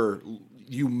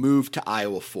you moved to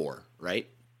Iowa for, right?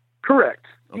 Correct.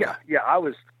 Okay. Yeah. I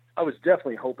was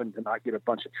definitely hoping to not get a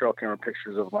bunch of trail camera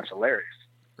pictures of a bunch of Larrys.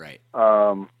 Right.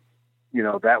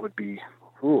 That would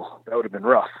have been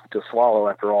rough to swallow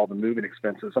after all the moving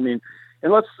expenses. I mean,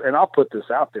 and I'll put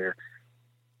this out there.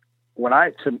 When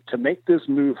to make this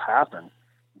move happen,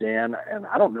 Dan, and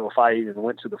I don't know if I even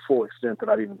went to the full extent that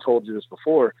I've even told you this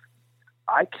before,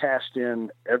 I cashed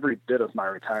in every bit of my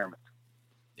retirement.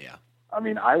 Yeah. I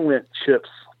mean, I went chips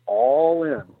all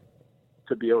in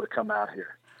to be able to come out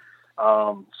here.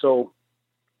 So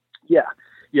yeah,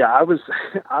 I was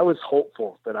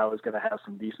hopeful that I was going to have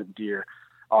some decent deer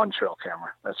on trail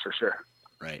camera. That's for sure.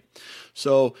 Right.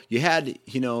 So you had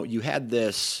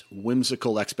this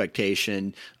whimsical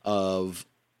expectation of,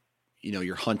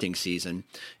 your hunting season.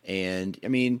 And I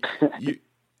mean,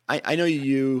 I know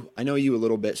you a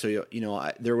little bit. So,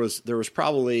 there was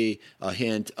probably a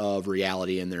hint of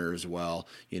reality in there as well,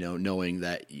 knowing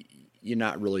that you're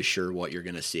not really sure what you're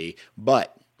going to see,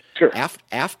 but sure.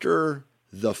 After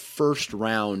the first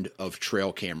round of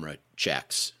trail camera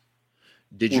checks,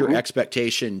 did your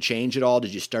expectation change at all?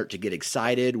 Did you start to get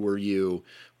excited? Were you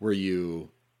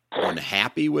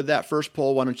unhappy with that first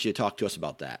pull? Why don't you talk to us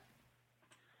about that?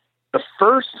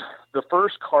 The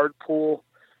first card pull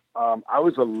I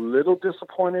was a little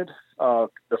disappointed.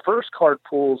 The first card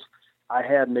pools, I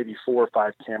had maybe 4 or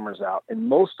 5 cameras out, and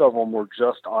most of them were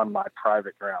just on my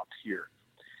private ground here.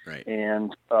 Right.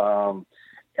 And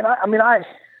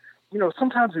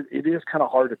sometimes it is kind of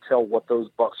hard to tell what those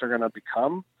bucks are going to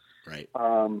become. Right.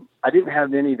 I didn't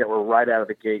have any that were right out of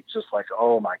the gate, just like,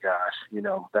 oh my gosh,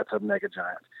 that's a mega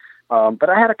giant. But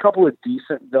I had a couple of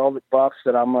decent velvet bucks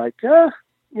that I'm like, you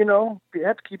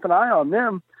have to keep an eye on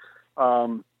them.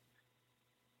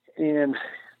 And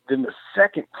then the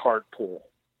second card pool,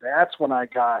 that's when I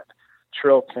got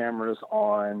trail cameras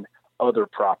on other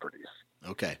properties.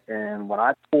 Okay. And when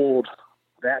I pulled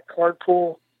that card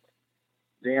pool,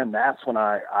 then that's when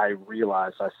I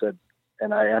realized, I said,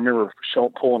 and I remember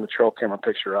pulling the trail camera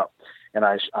picture up, and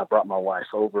I brought my wife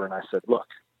over and I said, look,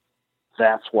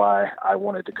 that's why I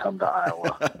wanted to come to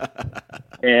Iowa.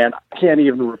 And I can't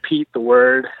even repeat the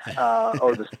word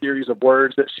or the series of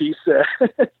words that she said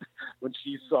when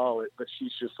she saw it, but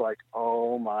she's just like,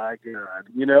 oh my God,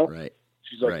 Right.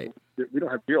 She's like, right. We don't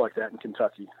have deer like that in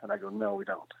Kentucky. And I go, no, we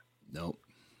don't. Nope.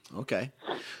 Okay.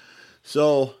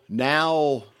 So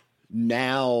now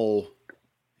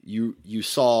you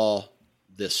saw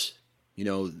this,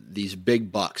 these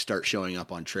big bucks start showing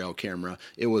up on trail camera.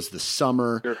 It was the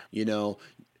summer, Sure.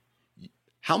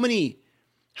 How many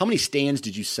stands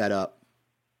did you set up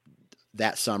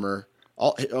that summer?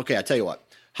 Okay. I'll tell you what,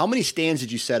 how many stands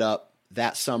did you set up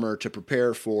that summer to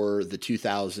prepare for the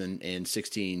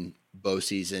 2016 bow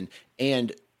season?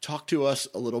 And talk to us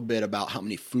a little bit about how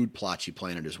many food plots you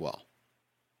planted as well.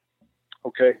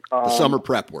 Okay. The summer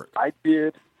prep work. I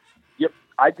did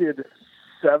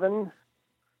 7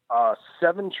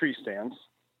 tree stands,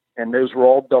 and those were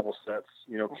all double sets,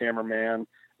 cameraman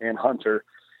and hunter.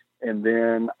 And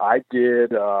then I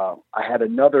had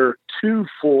another 2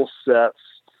 full sets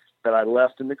that I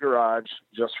left in the garage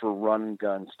just for run and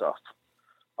gun stuff.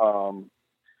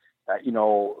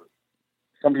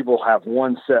 Some people have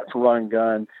 1 set for run and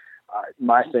gun.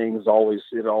 My thing is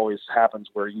it always happens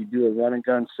where you do a run and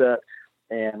gun set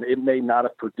and it may not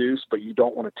have produced, but you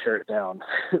don't want to tear it down.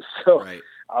 So Right.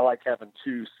 I like having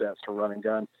 2 sets for run and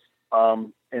gun.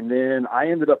 And then I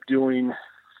ended up doing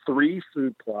 3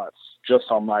 food plots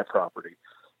just on my property.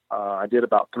 I did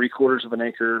about 3/4 of an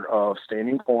acre of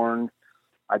standing corn.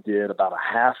 I did about a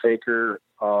 1/2 acre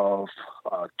of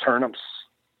turnips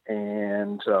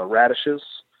and radishes.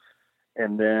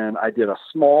 And then I did a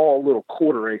small little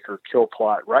 1/4 acre kill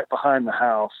plot right behind the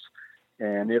house,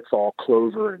 and it's all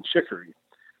clover and chicory.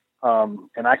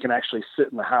 And I can actually sit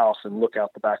in the house and look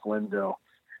out the back window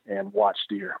and watch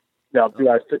deer. Now, did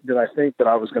I think that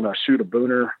I was going to shoot a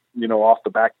booner, off the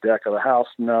back deck of the house?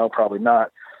 No, probably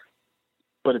not.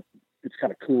 But it's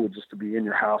kind of cool just to be in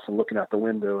your house and looking out the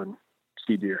window and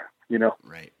see deer,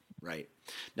 Right. Right.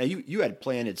 Now you had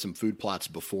planted some food plots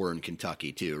before in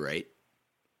Kentucky too, right?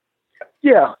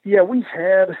 Yeah. We've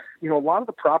had, a lot of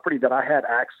the property that I had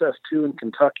access to in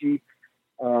Kentucky,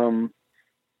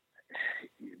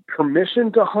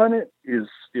 permission to hunt it is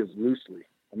loosely.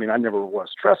 I mean, I never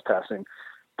was trespassing,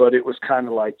 but it was kind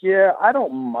of like, yeah, I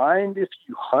don't mind if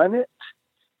you hunt it,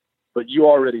 but you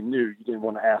already knew you didn't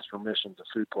want to ask permission to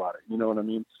food plot it. You know what I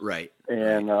mean? Right.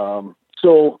 And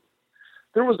so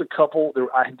there was a couple.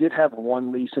 I did have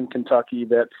 1 lease in Kentucky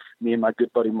that me and my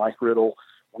good buddy Mike Riddle,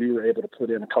 we were able to put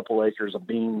in a couple acres of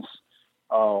beans.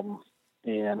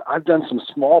 And I've done some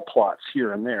small plots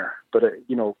here and there, but a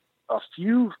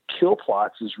few kill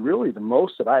plots is really the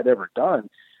most that I'd ever done.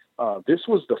 This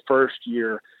was the first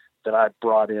year that I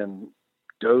brought in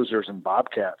dozers and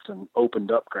bobcats and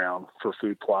opened up ground for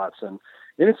food plots. And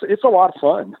it's a lot of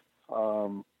fun.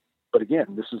 But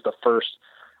again, this is the first.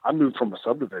 I moved from a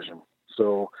subdivision.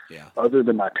 So other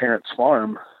than my parents'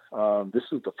 farm,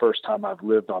 this is the first time I've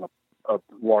lived on a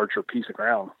larger piece of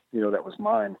ground, that was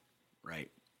mine.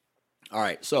 Right. All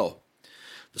right. So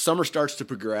the summer starts to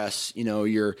progress,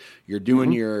 you're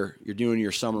doing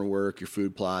your summer work, your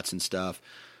food plots and stuff.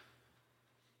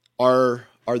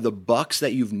 Are the bucks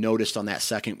that you've noticed on that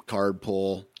second card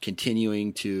pull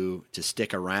continuing to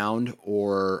stick around,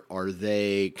 or are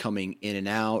they coming in and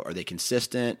out? Are they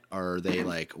consistent? Are they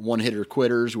like one-hitter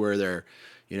quitters where they're,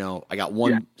 I got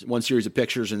one series of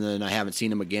pictures and then I haven't seen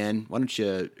them again? Why don't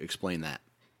you explain that?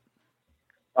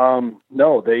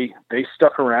 No, they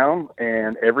stuck around,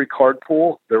 and every card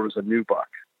pull, there was a new buck.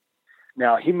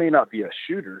 Now, he may not be a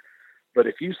shooter, but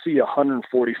if you see a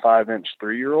 145-inch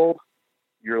 3-year-old,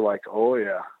 you're like, oh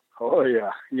yeah.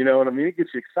 You know what I mean? It gets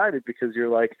you excited because you're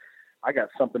like, I got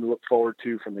something to look forward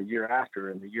to from the year after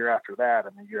and the year after that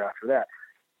and the year after that.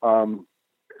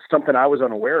 Something I was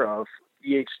unaware of,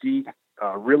 EHD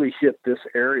really hit this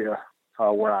area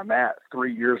where I'm at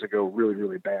 3 years ago really,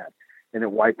 really bad. And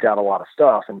it wiped out a lot of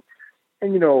stuff. And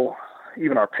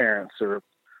even our parents or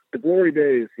the glory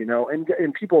days,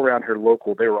 and people around here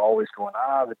local, they were always going,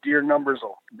 the deer numbers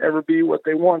will never be what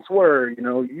they once were.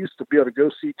 You used to be able to go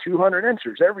see 200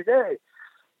 inchers every day.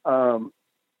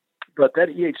 But that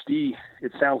EHD,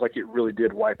 it sounds like it really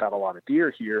did wipe out a lot of deer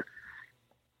here.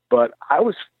 But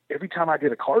every time I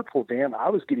did a card pull, Dan, I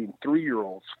was getting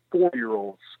 3-year-olds,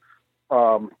 4-year-olds.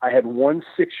 I had one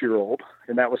 6-year-old,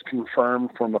 and that was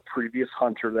confirmed from a previous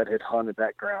hunter that had hunted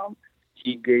that ground.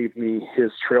 He gave me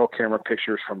his trail camera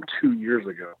pictures from 2 years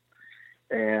ago.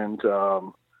 And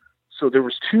so there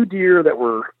was 2 deer that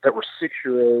were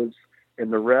 6-year-olds,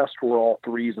 and the rest were all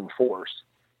 3s and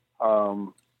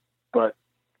 4s. But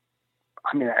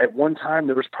I mean, at one time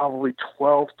there was probably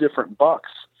 12 different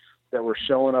bucks that were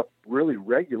showing up really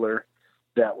regular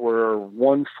that were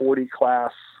 140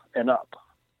 class and up.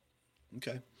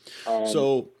 Okay.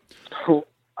 So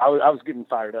I was getting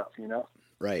fired up,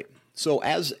 Right. So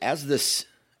as this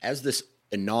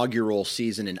inaugural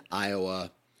season in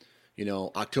Iowa,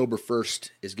 October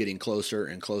 1st is getting closer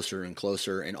and closer and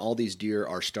closer, and all these deer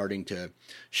are starting to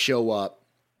show up.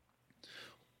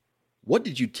 What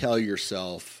did you tell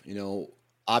yourself?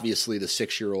 Obviously the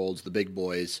 6-year-olds, the big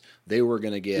boys, they were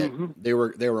going to get, they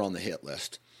were on the hit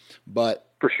list,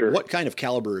 but for sure, what kind of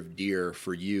caliber of deer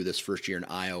for you this first year in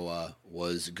Iowa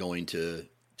was going to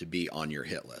be on your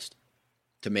hit list,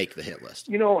 to make the hit list?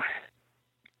 Dan,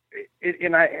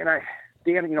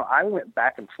 I went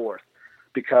back and forth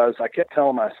because I kept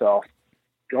telling myself,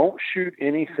 don't shoot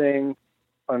anything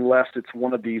unless it's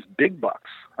one of these big bucks.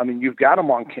 I mean, you've got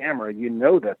them on camera,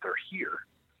 that they're here.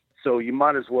 So you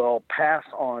might as well pass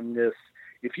on this.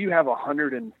 If you have a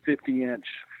 150-inch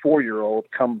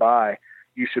 4-year-old come by,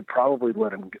 you should probably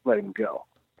let him go.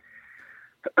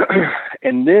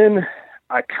 And then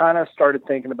I kind of started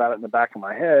thinking about it in the back of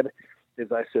my head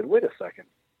as I said, wait a second,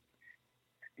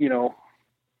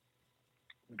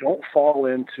 don't fall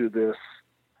into this,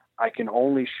 I can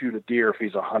only shoot a deer if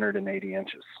he's 180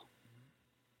 inches.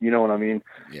 You know what I mean?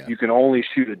 Yeah. You can only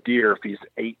shoot a deer if he's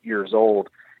 8 years old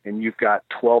and you've got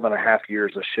 12 and a half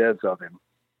years of sheds of him.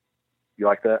 You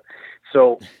like that?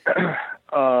 So,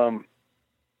 I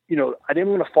didn't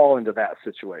want to fall into that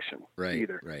situation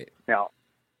either. Right. Now,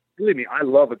 believe me, I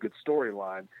love a good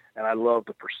storyline and I love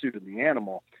the pursuit of the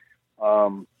animal.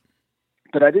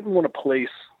 But I didn't want to place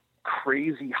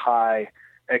crazy high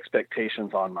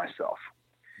expectations on myself.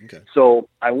 Okay. So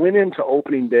I went into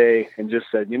opening day and just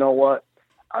said, you know what?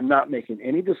 I'm not making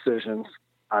any decisions.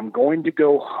 I'm going to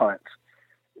go hunt.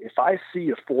 If I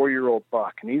see a 4-year-old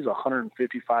buck and he's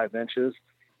 155 inches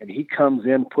and he comes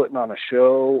in putting on a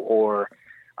show, or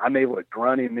I'm able to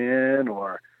grunt him in,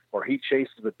 or he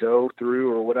chases the doe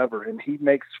through or whatever, and he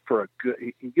makes for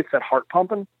he gets that heart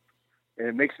pumping and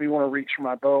it makes me want to reach for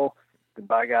my bow, then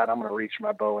by God, I'm going to reach for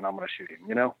my bow and I'm going to shoot him,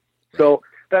 Right. So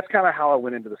that's kind of how I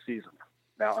went into the season.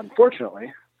 Now,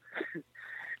 unfortunately,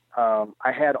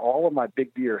 I had all of my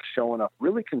big deer showing up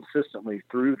really consistently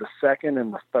through the 2nd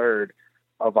and the 3rd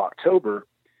of October.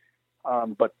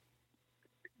 But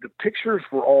the pictures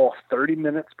were all 30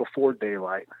 minutes before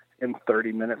daylight and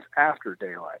 30 minutes after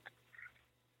daylight.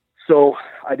 So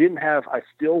I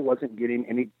still wasn't getting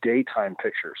any daytime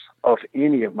pictures of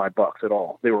any of my bucks at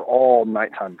all. They were all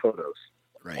nighttime photos,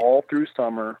 right, all through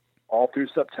summer, all through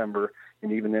September,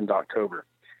 and even into October.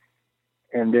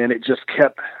 And then it just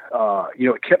kept,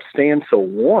 it kept staying so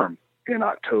warm in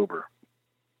October.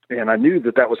 And I knew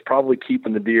that was probably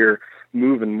keeping the deer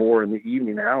moving more in the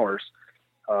evening hours.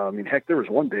 Heck, there was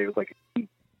one day it was like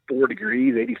 84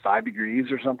 degrees, 85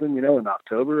 degrees or something, in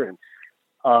October. And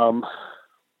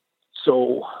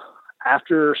so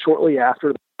shortly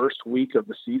after the first week of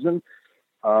the season,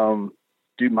 my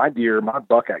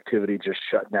buck activity just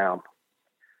shut down.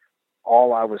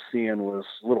 All I was seeing was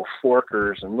little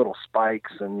forkers and little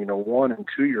spikes, and 1 and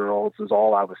 2-year-olds is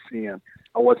all I was seeing.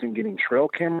 I wasn't getting trail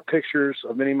camera pictures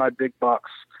of any of my big bucks.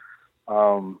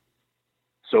 So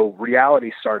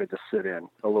reality started to sit in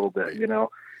a little bit.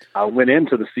 I went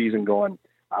into the season going,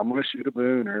 I'm going to shoot a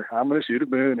booner.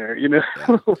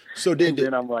 Yeah. So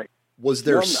then I'm like, was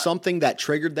there something that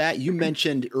triggered that? You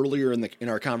mentioned earlier in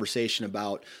our conversation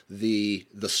about the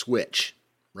switch,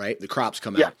 right? The crops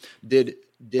come out. Did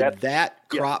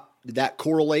that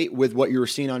correlate with what you were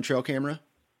seeing on trail camera?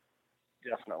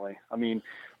 Definitely.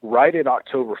 Right at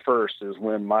October 1st is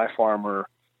when my farmer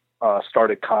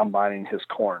started combining his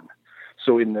corn.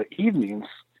 So in the evenings,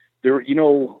 you're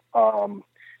in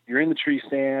the tree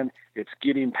stand, it's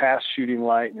getting past shooting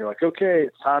light, and you're like, okay,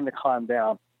 it's time to climb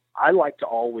down. I like to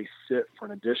always sit for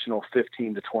an additional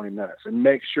 15 to 20 minutes and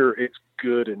make sure it's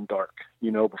good and dark,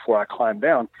 before I climb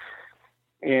down.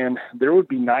 And there would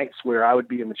be nights where I would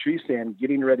be in the tree stand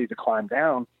getting ready to climb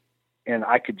down, and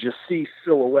I could just see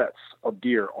silhouettes of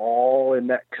deer all in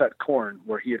that cut corn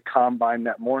where he had combined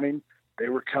that morning. They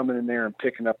were coming in there and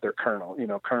picking up their kernels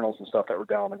and stuff that were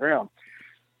down on the ground.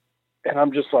 And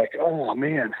I'm just like, oh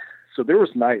man. So there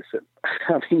was nights that,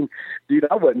 dude,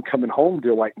 I wasn't coming home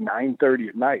till like 9:30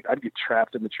 at night. I'd get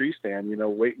trapped in the tree stand,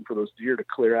 waiting for those deer to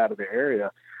clear out of the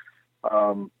area.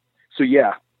 So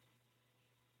yeah,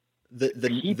 the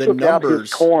took numbers, out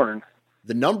his corn.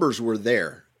 The numbers were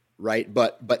there, right?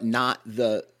 But not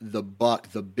the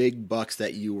big bucks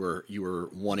that you were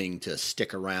wanting to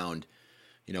stick around.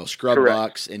 Scrub Correct.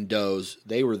 bucks and does,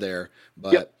 they were there,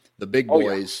 but the big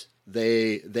boys,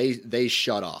 they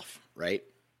shut off, right?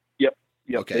 Yep.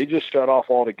 Okay. They just shut off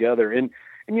altogether. And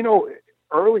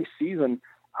early season,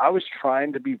 I was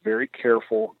trying to be very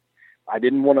careful. I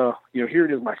didn't want to, here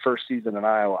it is, my first season in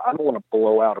Iowa. I don't want to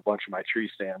blow out a bunch of my tree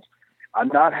stands. I'm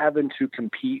not having to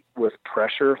compete with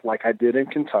pressure like I did in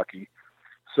Kentucky.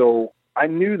 So I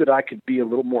knew that I could be a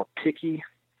little more picky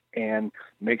and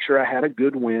make sure I had a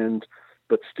good wind,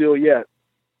 but still yet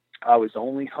I was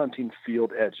only hunting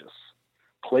field edges,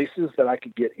 places that I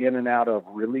could get in and out of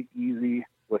really easy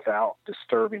without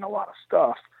disturbing a lot of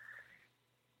stuff.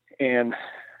 And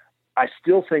I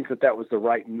still think that was the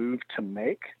right move to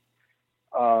make.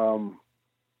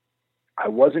 I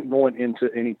wasn't going into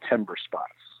any timber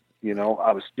spots.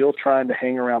 I was still trying to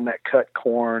hang around that cut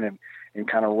corn and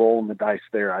kind of rolling the dice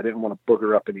there. I didn't want to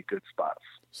booger up any good spots.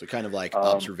 So kind of like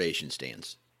observation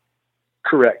stands.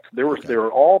 Correct. There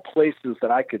were all places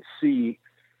that I could see,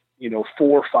 400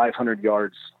 or 500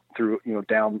 yards through,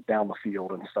 down the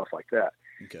field and stuff like that.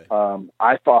 Okay.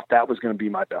 I thought that was going to be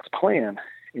my best plan,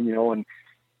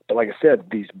 but like I said,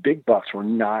 these big bucks were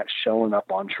not showing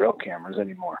up on trail cameras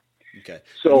anymore. Okay.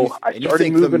 So I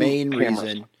started moving the main cameras.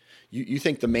 reason you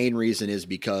think the main reason is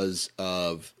because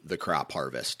of the crop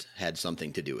harvest had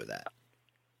something to do with that?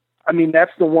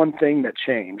 That's the one thing that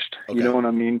changed. Okay. You know what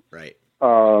I mean? Right.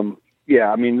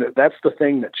 Yeah. That's the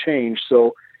thing that changed.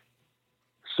 So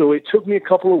it took me a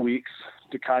couple of weeks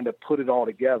to kind of put it all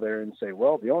together and say,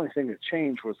 well, the only thing that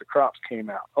changed was the crops came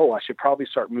out. Oh, I should probably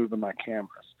start moving my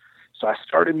cameras. So I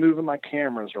started moving my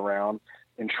cameras around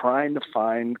and trying to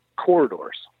find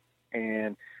corridors.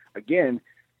 And again,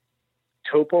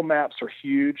 topo maps are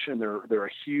huge and they're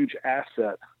a huge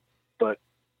asset, but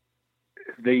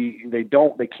they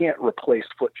can't replace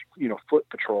foot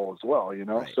patrol as well,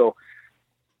 Right. So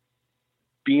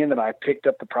being that I picked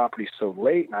up the property so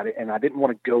late and I didn't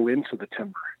want to go into the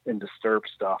timber and disturb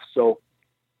stuff. So,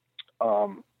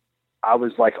 I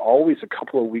was like always a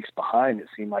couple of weeks behind. It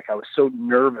seemed like I was so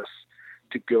nervous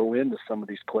to go into some of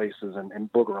these places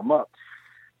and booger them up.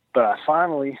 But I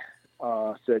finally,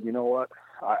 said, you know what,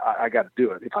 I got to do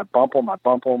it. If I bump them, I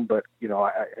bump them, but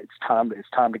it's time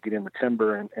to get in the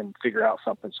timber and figure out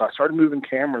something. So I started moving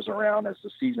cameras around as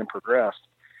the season progressed.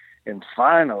 And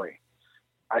finally,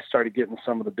 I started getting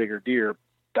some of the bigger deer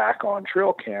back on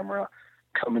trail camera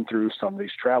coming through some of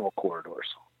these travel corridors.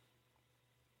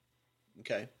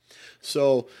 Okay.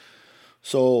 So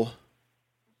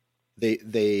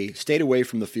they stayed away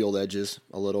from the field edges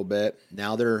a little bit.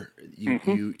 Now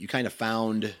you kind of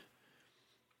found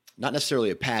not necessarily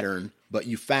a pattern, but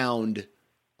you found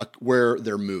where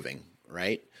they're moving,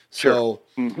 right? Sure.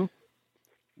 So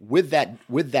with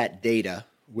that data,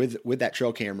 with that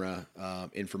trail camera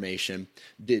information,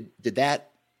 did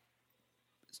that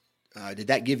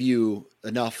give you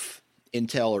enough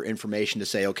intel or information to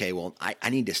say, okay, well, I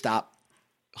need to stop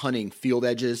hunting field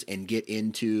edges and get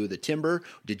into the timber?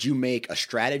 Did you make a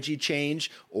strategy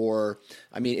change? Or,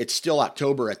 it's still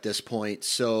October at this point.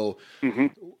 So,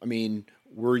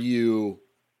 were you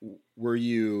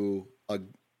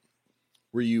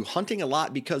hunting a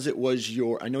lot because it was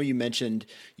I know you mentioned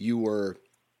you were,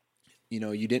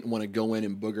 you didn't want to go in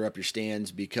and booger up your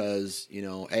stands because,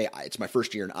 hey, it's my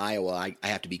first year in Iowa. I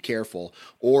have to be careful.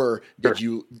 Or did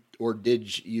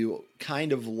you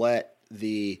kind of let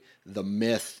the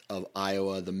myth of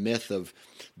Iowa, the myth of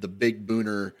the big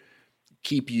booner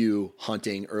keep you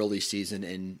hunting early season?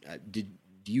 And do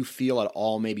you feel at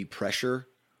all maybe pressure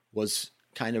was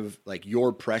kind of like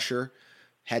your pressure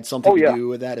had something to do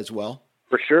with that as well?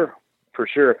 For sure.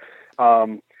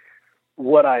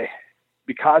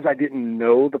 Because I didn't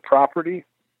know the property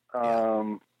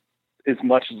as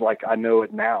much as like I know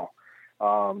it now.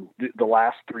 The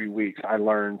last 3 weeks, I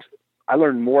learned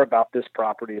more about this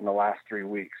property in the last 3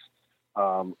 weeks.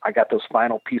 I got those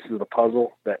final pieces of the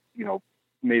puzzle that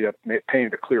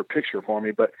painted a clear picture for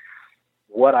me. But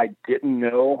what I didn't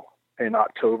know in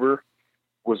October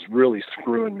was really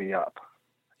screwing me up.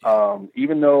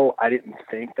 Even though I didn't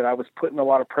think that I was putting a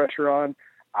lot of pressure on,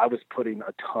 I was putting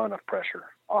a ton of pressure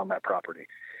on that property.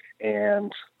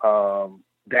 And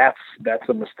that's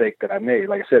a mistake that I made.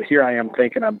 Like I said, here I am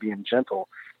thinking I'm being gentle,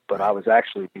 but I was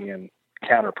actually being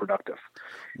counterproductive.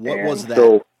 What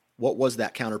was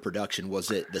that counterproduction?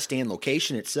 Was it the stand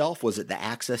location itself? Was it the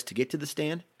access to get to the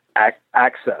stand?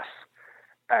 Access.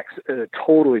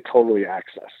 Totally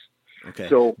access. Okay.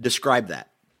 So describe that.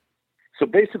 So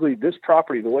basically this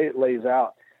property, the way it lays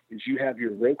out is you have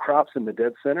your row crops in the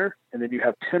dead center, and then you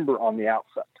have timber on the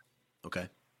outside. Okay.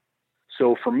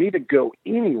 So for me to go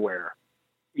anywhere,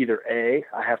 either A,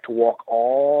 I have to walk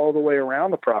all the way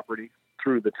around the property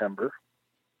through the timber,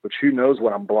 which who knows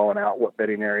what I'm blowing out, what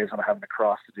bedding areas I'm having to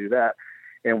cross to do that.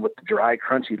 And with the dry,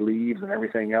 crunchy leaves and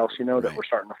everything else, that we're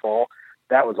starting to fall,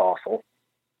 that was awful.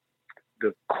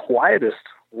 The quietest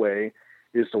way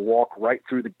is to walk right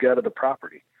through the gut of the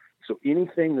property. So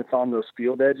anything that's on those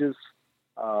field edges,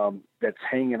 that's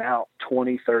hanging out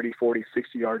 20, 30, 40,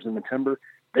 60 yards in the timber,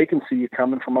 they can see you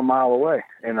coming from a mile away.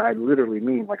 And I literally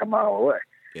mean like a mile away.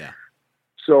 Yeah.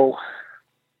 So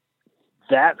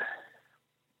that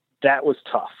was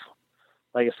tough,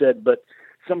 like I said, but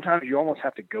sometimes you almost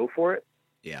have to go for it.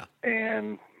 Yeah.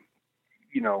 And,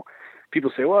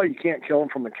 people say, well, you can't kill them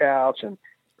from the couch. And,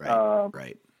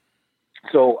 right.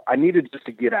 So I needed just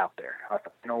to get out there. I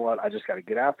thought, you know what? I just got to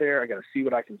get out there. I got to see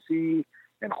what I can see.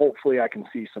 And hopefully I can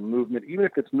see some movement, even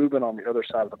if it's moving on the other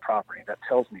side of the property. That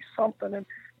tells me something.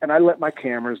 And I let my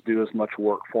cameras do as much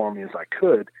work for me as I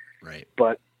could. Right.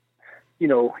 But, you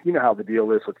know how the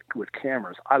deal is with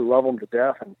cameras. I love them to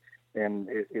death. And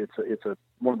it's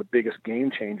one of the biggest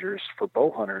game changers for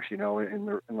bow hunters, in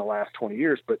the last 20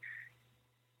 years. But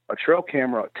a trail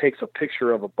camera takes a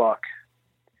picture of a buck.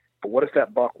 But what if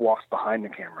that buck walks behind the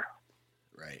camera?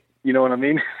 Right. You know what I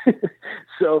mean?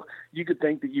 So you could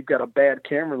think that you've got a bad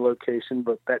camera location,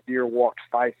 but that deer walked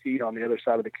 5 feet on the other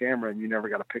side of the camera and you never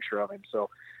got a picture of him. So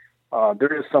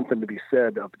there is something to be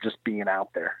said of just being out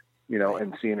there,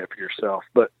 and seeing it for yourself.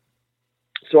 But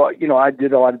so, I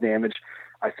did a lot of damage,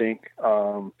 I think.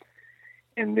 And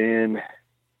then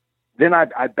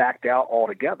I backed out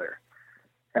altogether.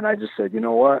 And I just said, you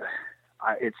know what?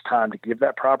 It's time to give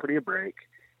that property a break.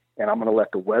 And I'm going to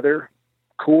let the weather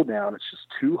cool down. It's just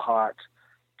too hot.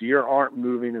 Deer aren't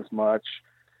moving as much.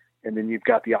 And then you've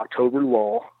got the October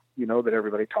lull, that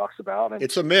everybody talks about. And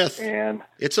it's a myth. And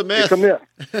it's a myth. It's a myth.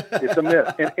 It's a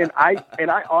myth. And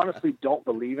I honestly don't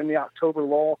believe in the October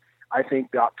lull. I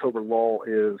think the October lull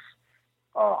is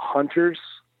hunters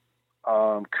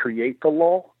create the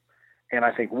lull, and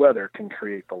I think weather can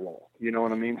create the lull. You know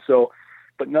what I mean? So,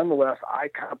 but nonetheless, I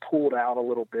kind of pulled out a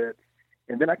little bit.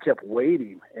 And then I kept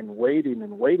waiting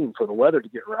for the weather to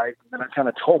get right. And then I kind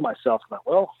of told myself,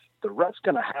 well, the rut's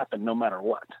going to happen no matter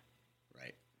what.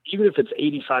 Right. Even if it's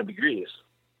 85 degrees,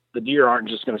 the deer aren't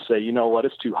just going to say, you know what,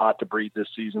 it's too hot to breed this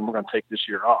season. We're going to take this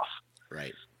year off.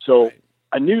 Right. So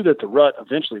I knew that the rut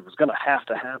eventually was going to have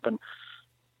to happen.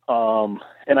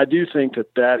 And I do think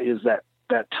that is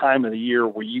that time of the year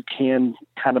where you can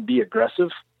kind of be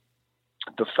aggressive.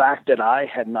 The fact that I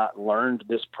had not learned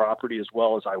this property as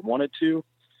well as I wanted to,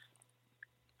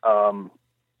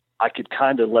 I could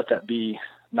kind of let that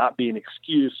not be an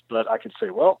excuse, but I could say,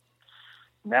 well,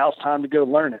 now it's time to go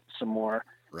learn it some more.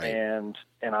 Right. And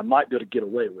I might be able to get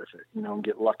away with it, and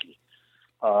get lucky.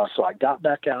 So I got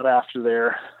back out after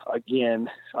there again,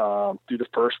 through the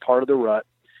first part of the rut,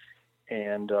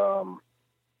 and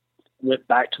went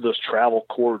back to those travel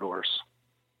corridors.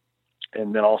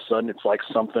 And then all of a sudden it's like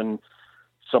something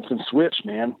switched,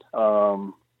 man.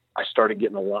 I started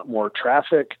getting a lot more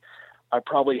traffic. I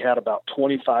probably had about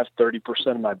 25, 30%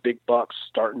 of my big bucks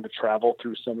starting to travel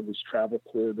through some of these travel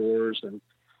corridors. And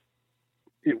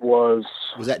it was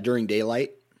that during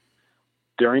daylight?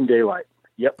 During daylight.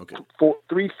 Yep. Okay.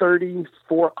 3:30,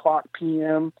 4 o'clock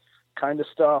PM kind of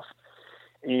stuff.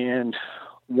 And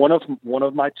one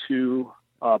of my two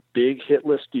big hit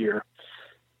list deer,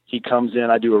 he comes in,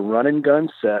 I do a run and gun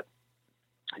set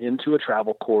into a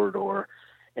travel corridor,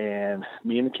 and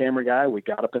me and the camera guy, we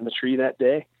got up in the tree that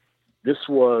day. This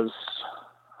was,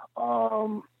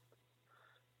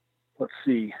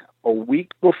 a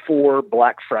week before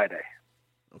Black Friday.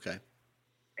 Okay.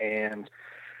 And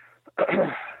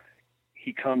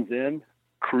he comes in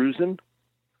cruising,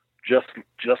 just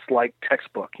like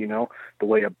textbook, the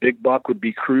way a big buck would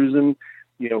be cruising,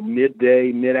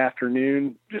 midday,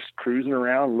 mid-afternoon, just cruising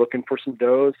around looking for some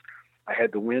does. I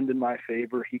had the wind in my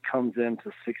favor. He comes in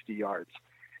to 60 yards.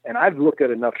 And I've looked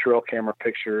at enough trail camera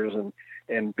pictures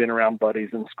and been around buddies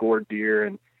and scored deer.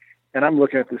 And And I'm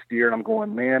looking at this deer and I'm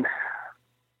going, man,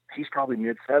 he's probably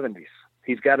mid-70s.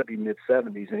 He's got to be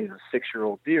mid-70s, and he's a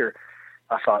 6-year-old deer.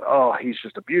 I thought, oh, he's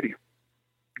just a beauty.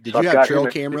 Did you have trail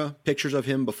camera pictures of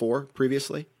him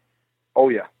previously? Oh,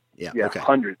 yeah. Yeah. Yeah. Okay.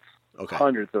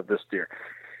 Hundreds of this deer.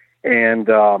 And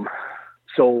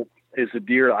so is a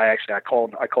deer I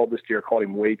called this deer, I called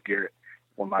him Wade Garrett,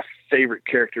 one of my favorite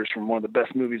characters from one of the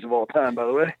best movies of all time, by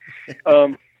the way.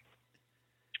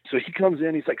 So he comes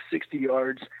in, he's like 60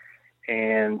 yards,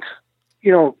 and,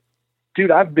 you know,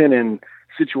 dude, I've been in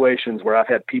situations where I've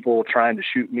had people trying to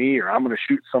shoot me, or I'm going to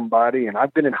shoot somebody, and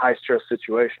I've been in high stress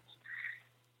situations.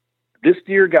 This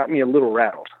deer got me a little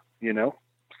rattled, you know.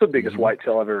 It's the biggest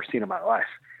whitetail I've ever seen in my life.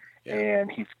 Yeah.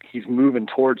 And he's moving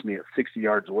towards me at 60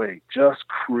 yards away, just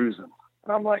cruising.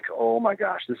 And I'm like, oh my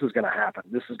gosh, this is going to happen.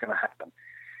 This is going to happen.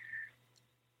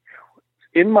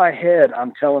 In my head,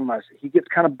 I'm telling myself, he gets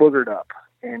kind of boogered up,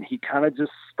 and he kind of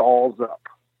just stalls up.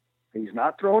 He's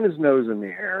not throwing his nose in the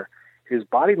air. His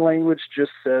body language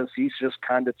just says he's just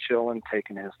kind of chilling,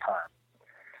 taking his time.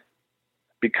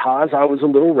 Because I was a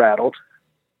little rattled,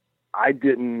 I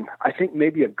think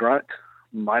maybe a grunt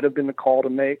might have been the call to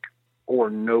make, or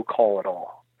no call at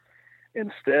all.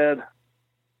 Instead,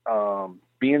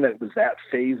 being that it was that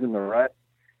phase in the rut,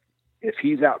 if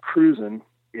he's out cruising,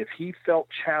 if he felt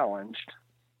challenged,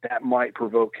 that might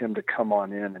provoke him to come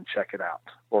on in and check it out,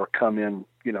 or come in,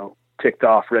 you know, ticked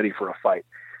off, ready for a fight.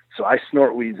 So I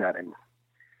snort weeds at him.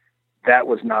 That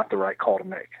was not the right call to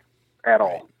make at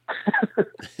all.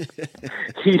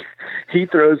 He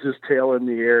throws his tail in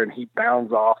the air and he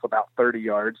bounds off about 30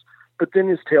 yards, but then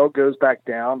his tail goes back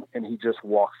down and he just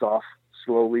walks off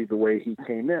slowly the way he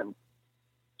came in.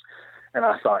 And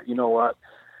I thought, you know what?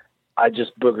 I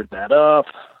just boogered that up.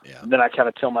 Yeah. And then I kind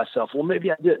of tell myself, well,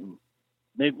 maybe I didn't.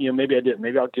 Maybe I didn't.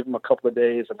 Maybe I'll give him a couple of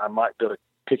days and I might be able to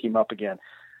pick him up again.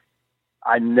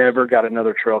 I never got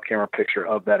another trail camera picture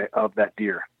of that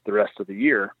deer the rest of the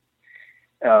year.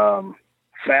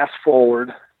 Fast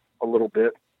forward a little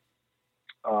bit,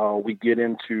 we get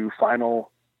into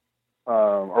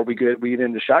we get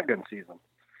into shotgun season.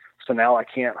 So now I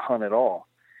can't hunt at all.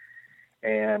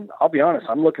 And I'll be honest,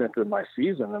 I'm looking at my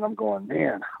season and I'm going,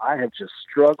 man, I have just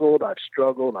struggled. I've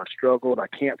struggled. I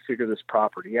can't figure this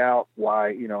property out. Why,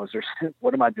 you know,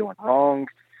 what am I doing wrong?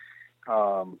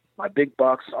 My big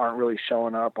bucks aren't really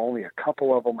showing up. Only a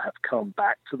couple of them have come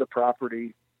back to the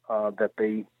property,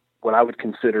 what I would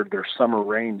consider their summer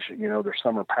range, you know, their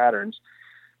summer patterns.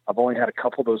 I've only had a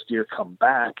couple of those deer come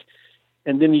back.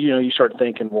 And then, you know, you start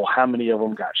thinking, well, how many of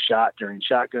them got shot during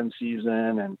shotgun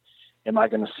season? And am I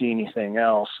going to see anything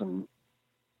else? And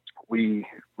we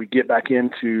get back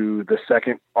into the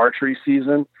second archery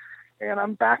season, and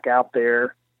I'm back out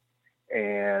there,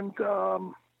 and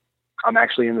I'm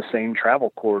actually in the same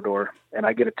travel corridor, and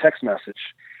I get a text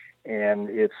message, and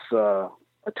it's a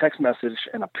text message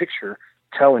and a picture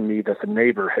telling me that the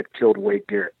neighbor had killed Wade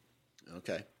Garrett.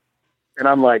 Okay. And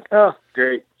I'm like, oh,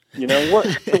 great. You know,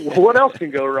 what else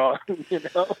can go wrong? You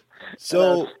know?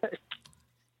 So,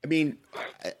 I mean,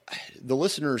 the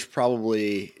listeners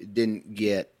probably didn't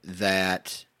get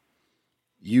that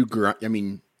you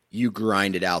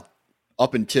grinded out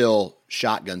up until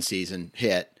shotgun season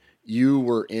hit. You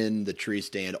were in the tree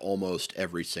stand almost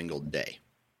every single day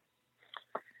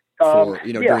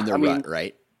during the rut,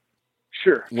 right?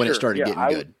 Sure. When it started getting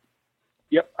good.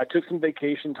 Yep. I took some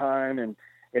vacation time, and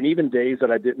even days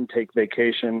that I didn't take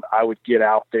vacation, I would get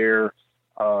out there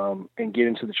and get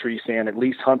into the tree stand, at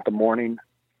least hunt the morning,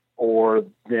 or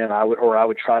I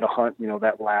would try to hunt, you know,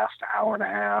 that last hour and a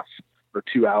half or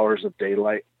 2 hours of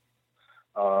daylight.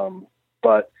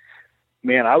 But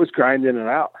man, I was grinding it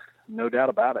out. No doubt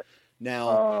about it.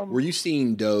 Now, were you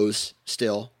seeing does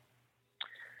still?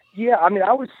 Yeah, I mean,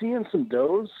 I was seeing some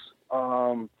does,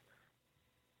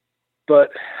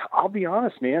 but I'll be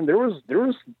honest, man. There was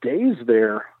days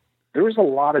there. There was a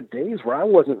lot of days where I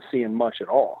wasn't seeing much at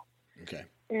all. Okay.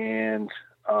 And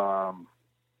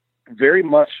very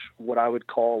much what I would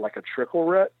call like a trickle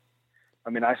rut. I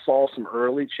mean, I saw some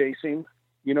early chasing,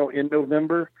 you know, in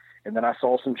November, and then I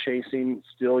saw some chasing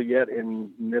still yet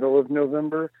in middle of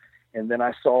November. And then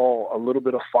I saw a little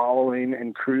bit of following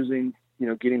and cruising, you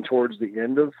know, getting towards the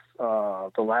end of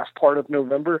the last part of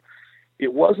November.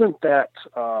 It wasn't that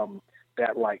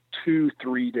like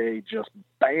 2-3 day just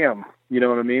bam, you know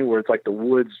what I mean? Where it's like the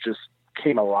woods just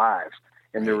came alive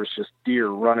and there was just deer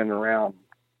running around,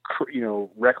 you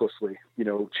know, recklessly, you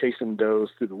know, chasing does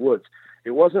through the woods.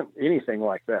 It wasn't anything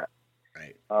like that.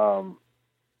 Right.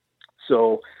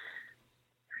 So,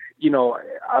 you know,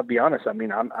 I'll be honest. I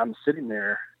mean, I'm sitting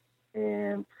there,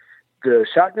 and the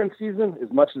shotgun season,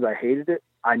 as much as I hated it,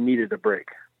 I needed a break.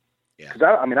 Yeah. Cause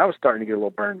I was starting to get a little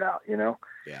burned out, Yeah.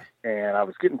 and I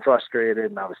was getting frustrated,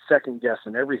 and I was second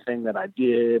guessing everything that I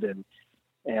did. And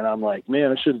I'm like,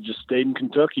 man, I should have just stayed in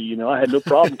Kentucky. I had no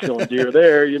problem killing deer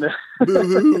there,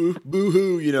 Boo-hoo,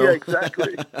 boo-hoo, Yeah,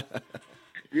 exactly.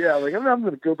 Yeah, like I'm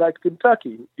going to go back to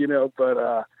Kentucky,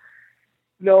 but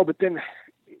no, but then.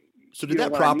 So did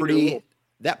that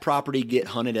property get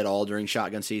hunted at all during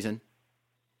shotgun season?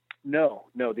 No,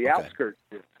 the outskirts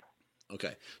did.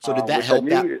 Okay. So did that help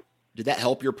did that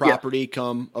help your property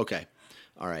come? Okay.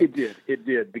 All right. It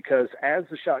did, because as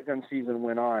the shotgun season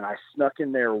went on, I snuck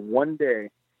in there one day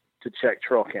to check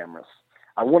trail cameras.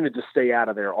 I wanted to stay out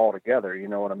of there altogether, you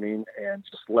know what I mean? And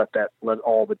just let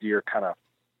all the deer kind of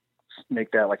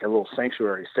make that like a little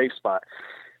sanctuary, safe spot.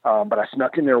 But I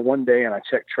snuck in there one day and I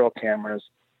checked trail cameras,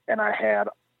 and I had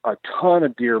a ton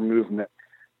of deer movement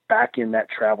back in that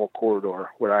travel corridor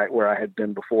where I had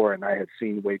been before, and I had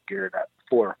seen Wade Garrett at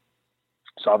before.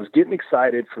 So I was getting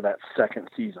excited for that second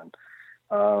season.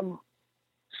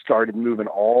 Started moving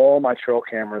all my trail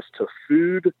cameras to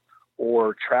food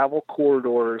or travel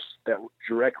corridors that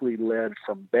directly led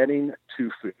from bedding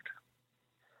to food.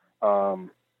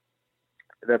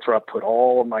 That's where I put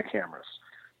all of my cameras,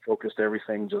 focused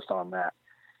everything just on that.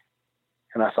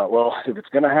 And I thought, well, if it's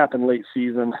going to happen late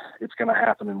season, it's going to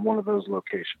happen in one of those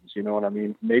locations. You know what I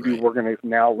mean? Maybe Right. we're going to,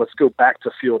 now let's go back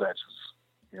to field edges.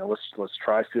 Let's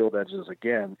try field edges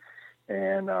again.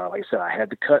 And like I said, I had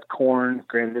to cut corn.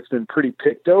 Granted, it's been pretty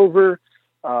picked over,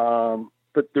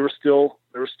 but there was still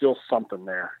something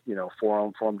there,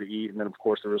 for them to eat. And then of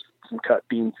course there was some cut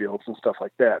bean fields and stuff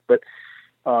like that. But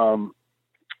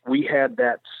we had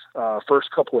that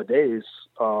first couple of days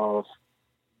of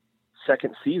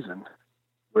second season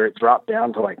where it dropped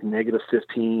down to like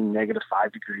 -15,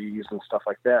 -5 degrees and stuff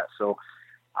like that. So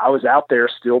I was out there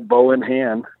still bow in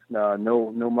hand, no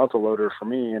muzzle loader for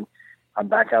me. And I'm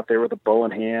back out there with a bow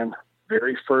in hand.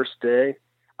 Very first day,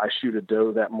 I shoot a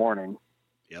doe that morning.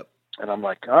 Yep. And I'm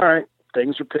like, all right,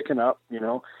 things are picking up,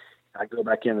 I go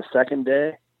back in the second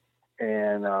day,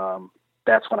 and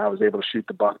that's when I was able to shoot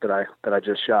the buck that I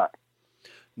just shot.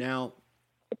 Now,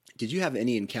 did you have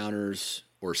any encounters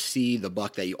or see the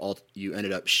buck that you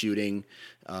ended up shooting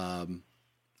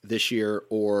this year,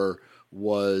 or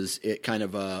was it kind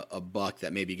of a buck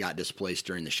that maybe got displaced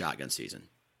during the shotgun season?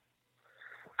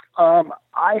 I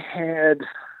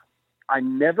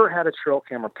never had a trail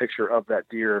camera picture of that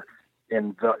deer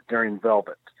during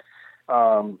Velvet.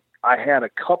 I had a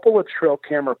couple of trail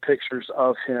camera pictures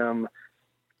of him,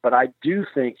 but I do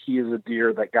think he is a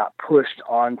deer that got pushed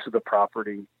onto the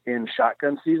property in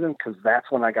shotgun season, because that's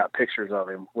when I got pictures of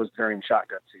him, was during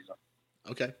shotgun season.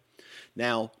 Okay.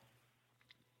 Now,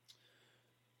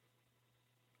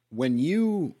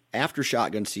 after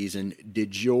shotgun season,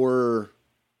 did your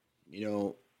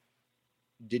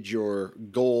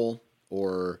goal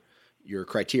or your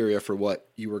criteria for what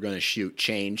you were going to shoot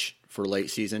change for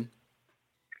late season?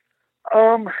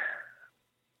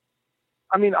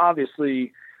 I mean,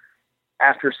 obviously,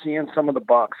 after seeing some of the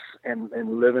bucks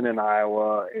and living in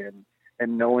Iowa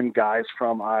and knowing guys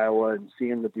from Iowa and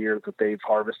seeing the deer that they've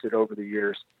harvested over the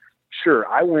years, sure,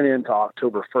 I went into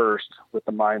October 1st with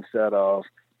the mindset of,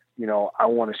 I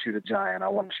want to shoot a giant. I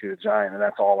want to shoot a giant, and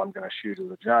that's all I'm going to shoot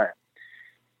is a giant.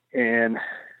 And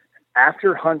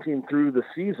after hunting through the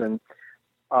season,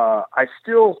 I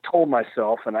still told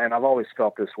myself, and I've always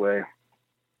felt this way,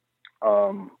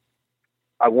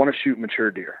 I want to shoot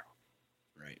mature deer.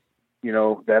 Right.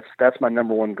 That's my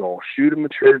number one goal. Shoot a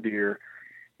mature deer.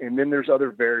 And then there's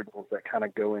other variables that kind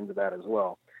of go into that as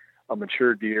well. A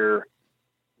mature deer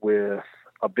with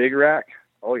a big rack,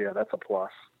 oh yeah, that's a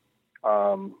plus.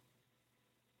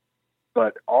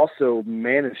 But also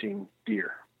managing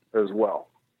deer as well.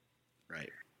 Right.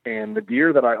 And the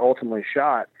deer that I ultimately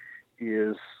shot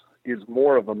is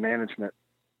more of a management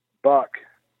buck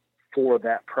for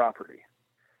that property.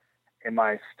 Am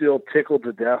I still tickled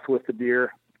to death with the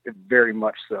deer? Very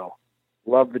much so.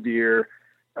 Love the deer.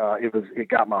 It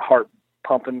got my heart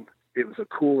pumping. It was a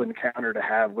cool encounter to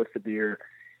have with the deer.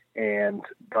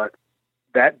 But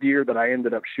that deer that I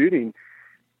ended up shooting,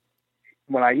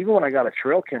 when I got a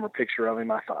trail camera picture of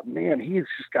him, I thought, man, he's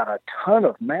just got a ton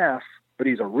of mass, but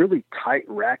he's a really tight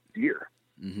rack deer.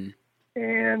 Mm-hmm.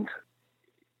 And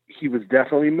he was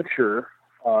definitely mature.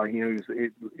 He's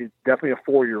definitely a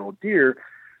 4-year-old deer,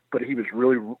 but he was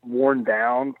really worn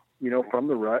down, from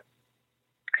the rut,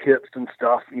 hips and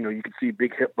stuff. You could see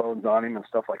big hip bones on him and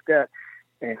stuff like that.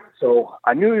 And so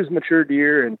I knew he was a mature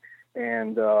deer,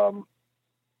 and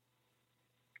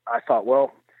I thought,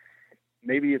 well,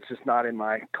 maybe it's just not in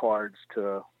my cards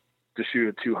to shoot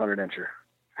a 200 incher.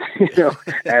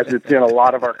 as it's in a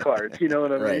lot of our cards. You know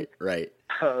what I mean? Right.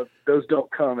 Those don't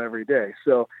come every day.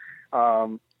 So,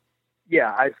 I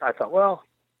thought, well,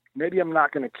 maybe I'm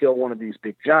not going to kill one of these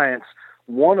big giants.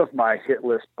 One of my hit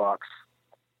list bucks,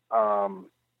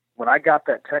 when I got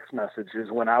that text message,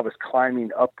 is when I was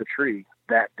climbing up the tree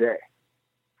that day.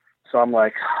 So I'm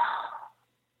like,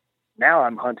 now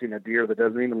I'm hunting a deer that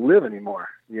doesn't even live anymore,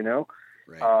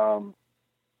 Right.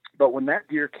 But when that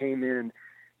deer came in,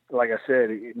 like I said,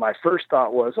 my first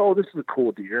thought was, oh, this is a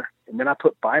cool deer. And then I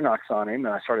put binocs on him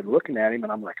and I started looking at him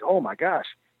and I'm like, oh my gosh,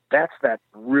 that's that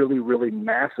really, really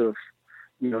massive,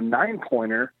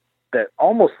 9-pointer that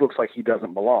almost looks like he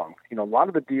doesn't belong. A lot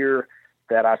of the deer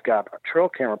that I've got trail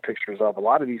camera pictures of, a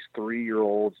lot of these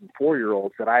 3-year-olds and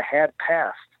 4-year-olds that I had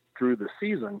passed through the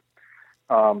season,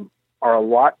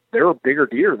 they're a bigger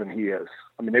deer than he is.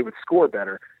 I mean, they would score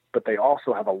better, but they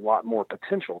also have a lot more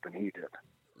potential than he did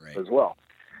as well.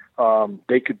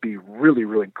 They could be really,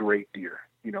 really great deer,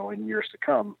 in years to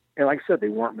come. And like I said, they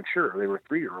weren't mature. They were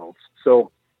 3-year-olds.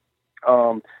 So,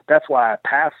 that's why I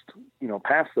passed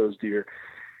those deer.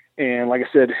 And like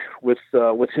I said, with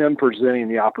him presenting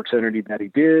the opportunity that he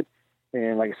did,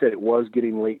 and like I said, it was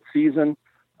getting late season.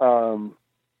 I'm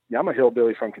a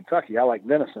hillbilly from Kentucky. I like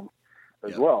venison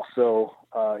as well. So,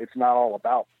 it's not all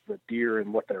about the deer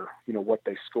and what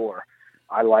they score.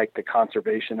 I like the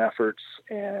conservation efforts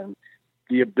and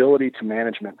the ability to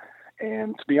management.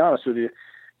 And to be honest with you,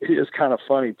 it is kind of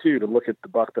funny too, to look at the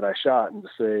buck that I shot and to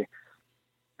say,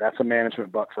 that's a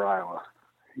management buck for Iowa.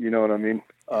 You know what I mean?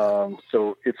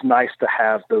 So it's nice to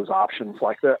have those options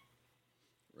like that.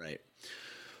 Right.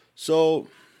 So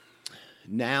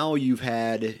now you've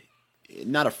had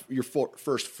not your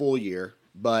first full year,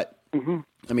 but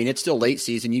I mean, it's still late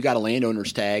season. You got a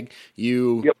landowner's tag.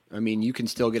 I mean, you can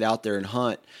still get out there and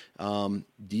hunt. I'm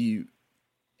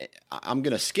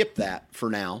going to skip that for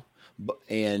now,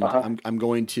 and I'm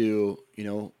going to,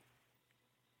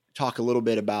 talk a little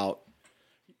bit about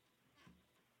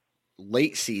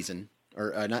late season,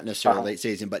 or not necessarily late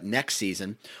season, but next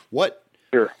season.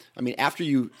 Sure. I mean, after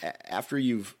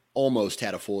you've almost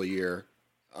had a full year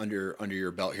under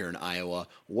your belt here in Iowa,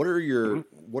 what are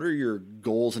your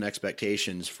goals and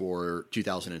expectations for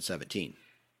 2017?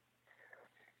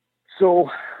 So,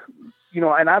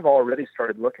 and I've already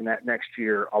started looking at next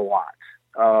year a lot.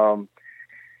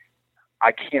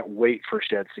 I can't wait for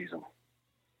shed season.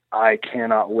 I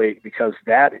cannot wait, because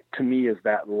that to me is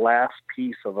that last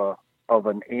piece of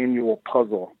an annual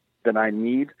puzzle that I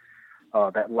need,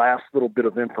 that last little bit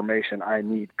of information I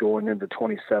need going into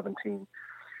 2017.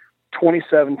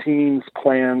 2017's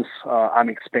plans, I'm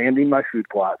expanding my food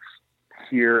plots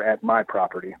here at my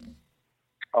property,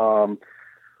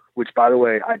 which, by the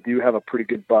way, I do have a pretty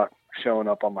good buck showing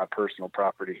up on my personal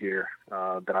property here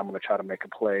that I'm going to try to make a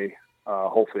play.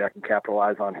 Hopefully I can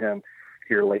capitalize on him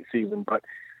here late season. But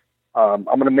I'm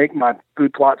going to make my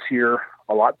food plots here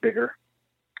a lot bigger.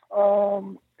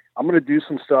 I'm going to do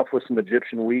some stuff with some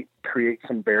Egyptian wheat, create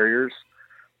some barriers.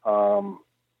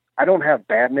 I don't have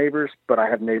bad neighbors, but I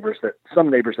have some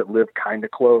neighbors that live kind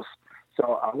of close.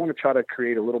 So I want to try to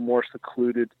create a little more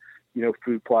secluded,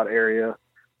 food plot area.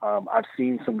 I've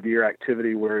seen some deer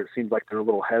activity where it seems like they're a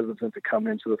little hesitant to come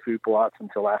into the food plots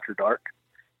until after dark,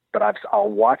 but I'll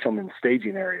watch them in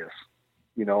staging areas,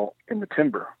 in the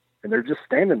timber, and they're just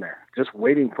standing there, just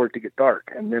waiting for it to get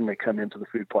dark, and then they come into the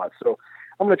food plots. So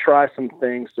I'm going to try some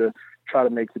things to try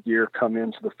to make the deer come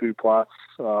into the food plots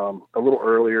a little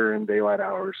earlier in daylight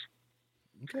hours.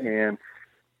 Okay. And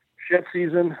shed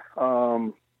season,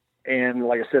 and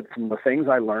like I said, from the things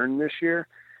I learned this year,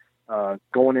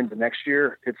 going into next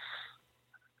year,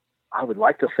 I would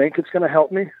like to think it's going to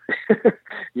help me,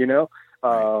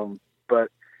 but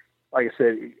like I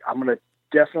said, I'm going to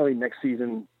definitely next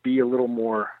season be a little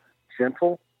more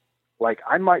gentle. Like,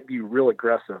 I might be real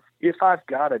aggressive. If I've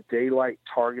got a daylight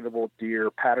targetable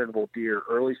deer, patternable deer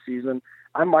early season,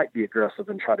 I might be aggressive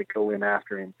and try to go in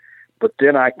after him. But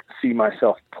then I see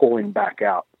myself pulling back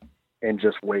out and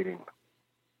just waiting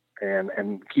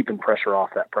and keeping pressure off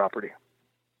that property.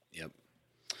 Yep.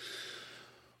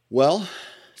 Well,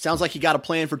 sounds like you got a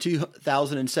plan for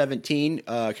 2017.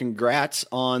 Congrats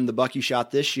on the buck you shot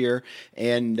this year.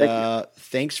 And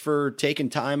thanks for taking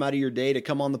time out of your day to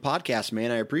come on the podcast,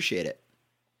 man. I appreciate it.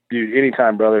 Dude,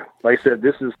 anytime, brother. Like I said,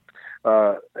 this is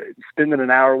spending an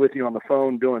hour with you on the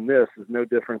phone doing this is no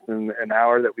different than an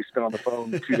hour that we spent on the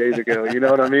phone 2 days ago. You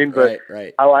know what I mean? But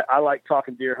right. I like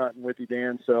talking deer hunting with you,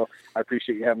 Dan. So I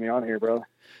appreciate you having me on here, brother.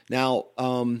 Now,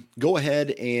 go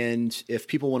ahead, and if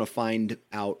people want to find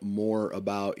out more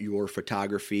about your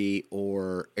photography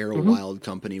or Arrow Wild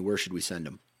Company, where should we send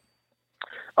them?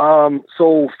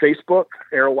 So Facebook,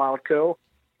 Arrow Wild Co.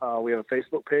 We have a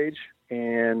Facebook page,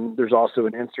 and there's also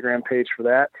an Instagram page for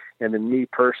that. And then me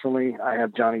personally, I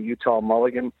have Johnny Utah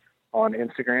Mulligan on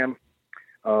Instagram.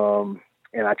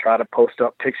 And I try to post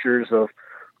up pictures of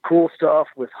cool stuff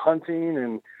with hunting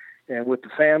and with the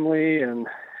family and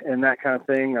that kind of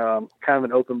thing. Kind of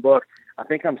an open book. I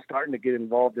think I'm starting to get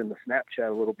involved in the Snapchat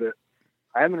a little bit.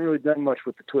 I haven't really done much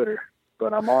with the Twitter,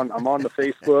 but I'm on the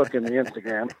Facebook and the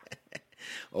Instagram.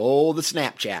 Oh, the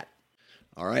Snapchat.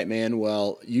 All right, man.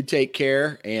 Well, you take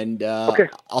care, and okay.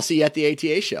 I'll see you at the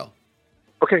ATA show.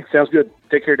 Okay, sounds good.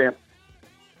 Take care, Dan.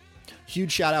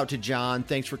 Huge shout out to John.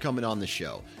 Thanks for coming on the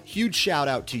show. Huge shout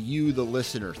out to you, the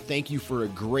listener. Thank you for a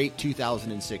great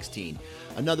 2016.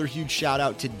 Another huge shout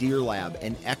out to Deer Lab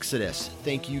and Exodus.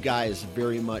 Thank you guys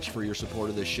very much for your support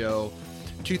of the show.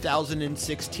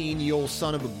 2016, you old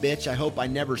son of a bitch. I hope I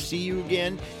never see you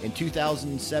again. In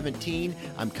 2017,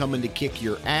 I'm coming to kick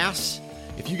your ass.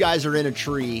 If you guys are in a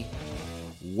tree,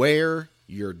 wear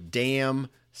your damn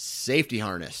safety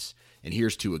harness. And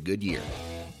here's to a good year.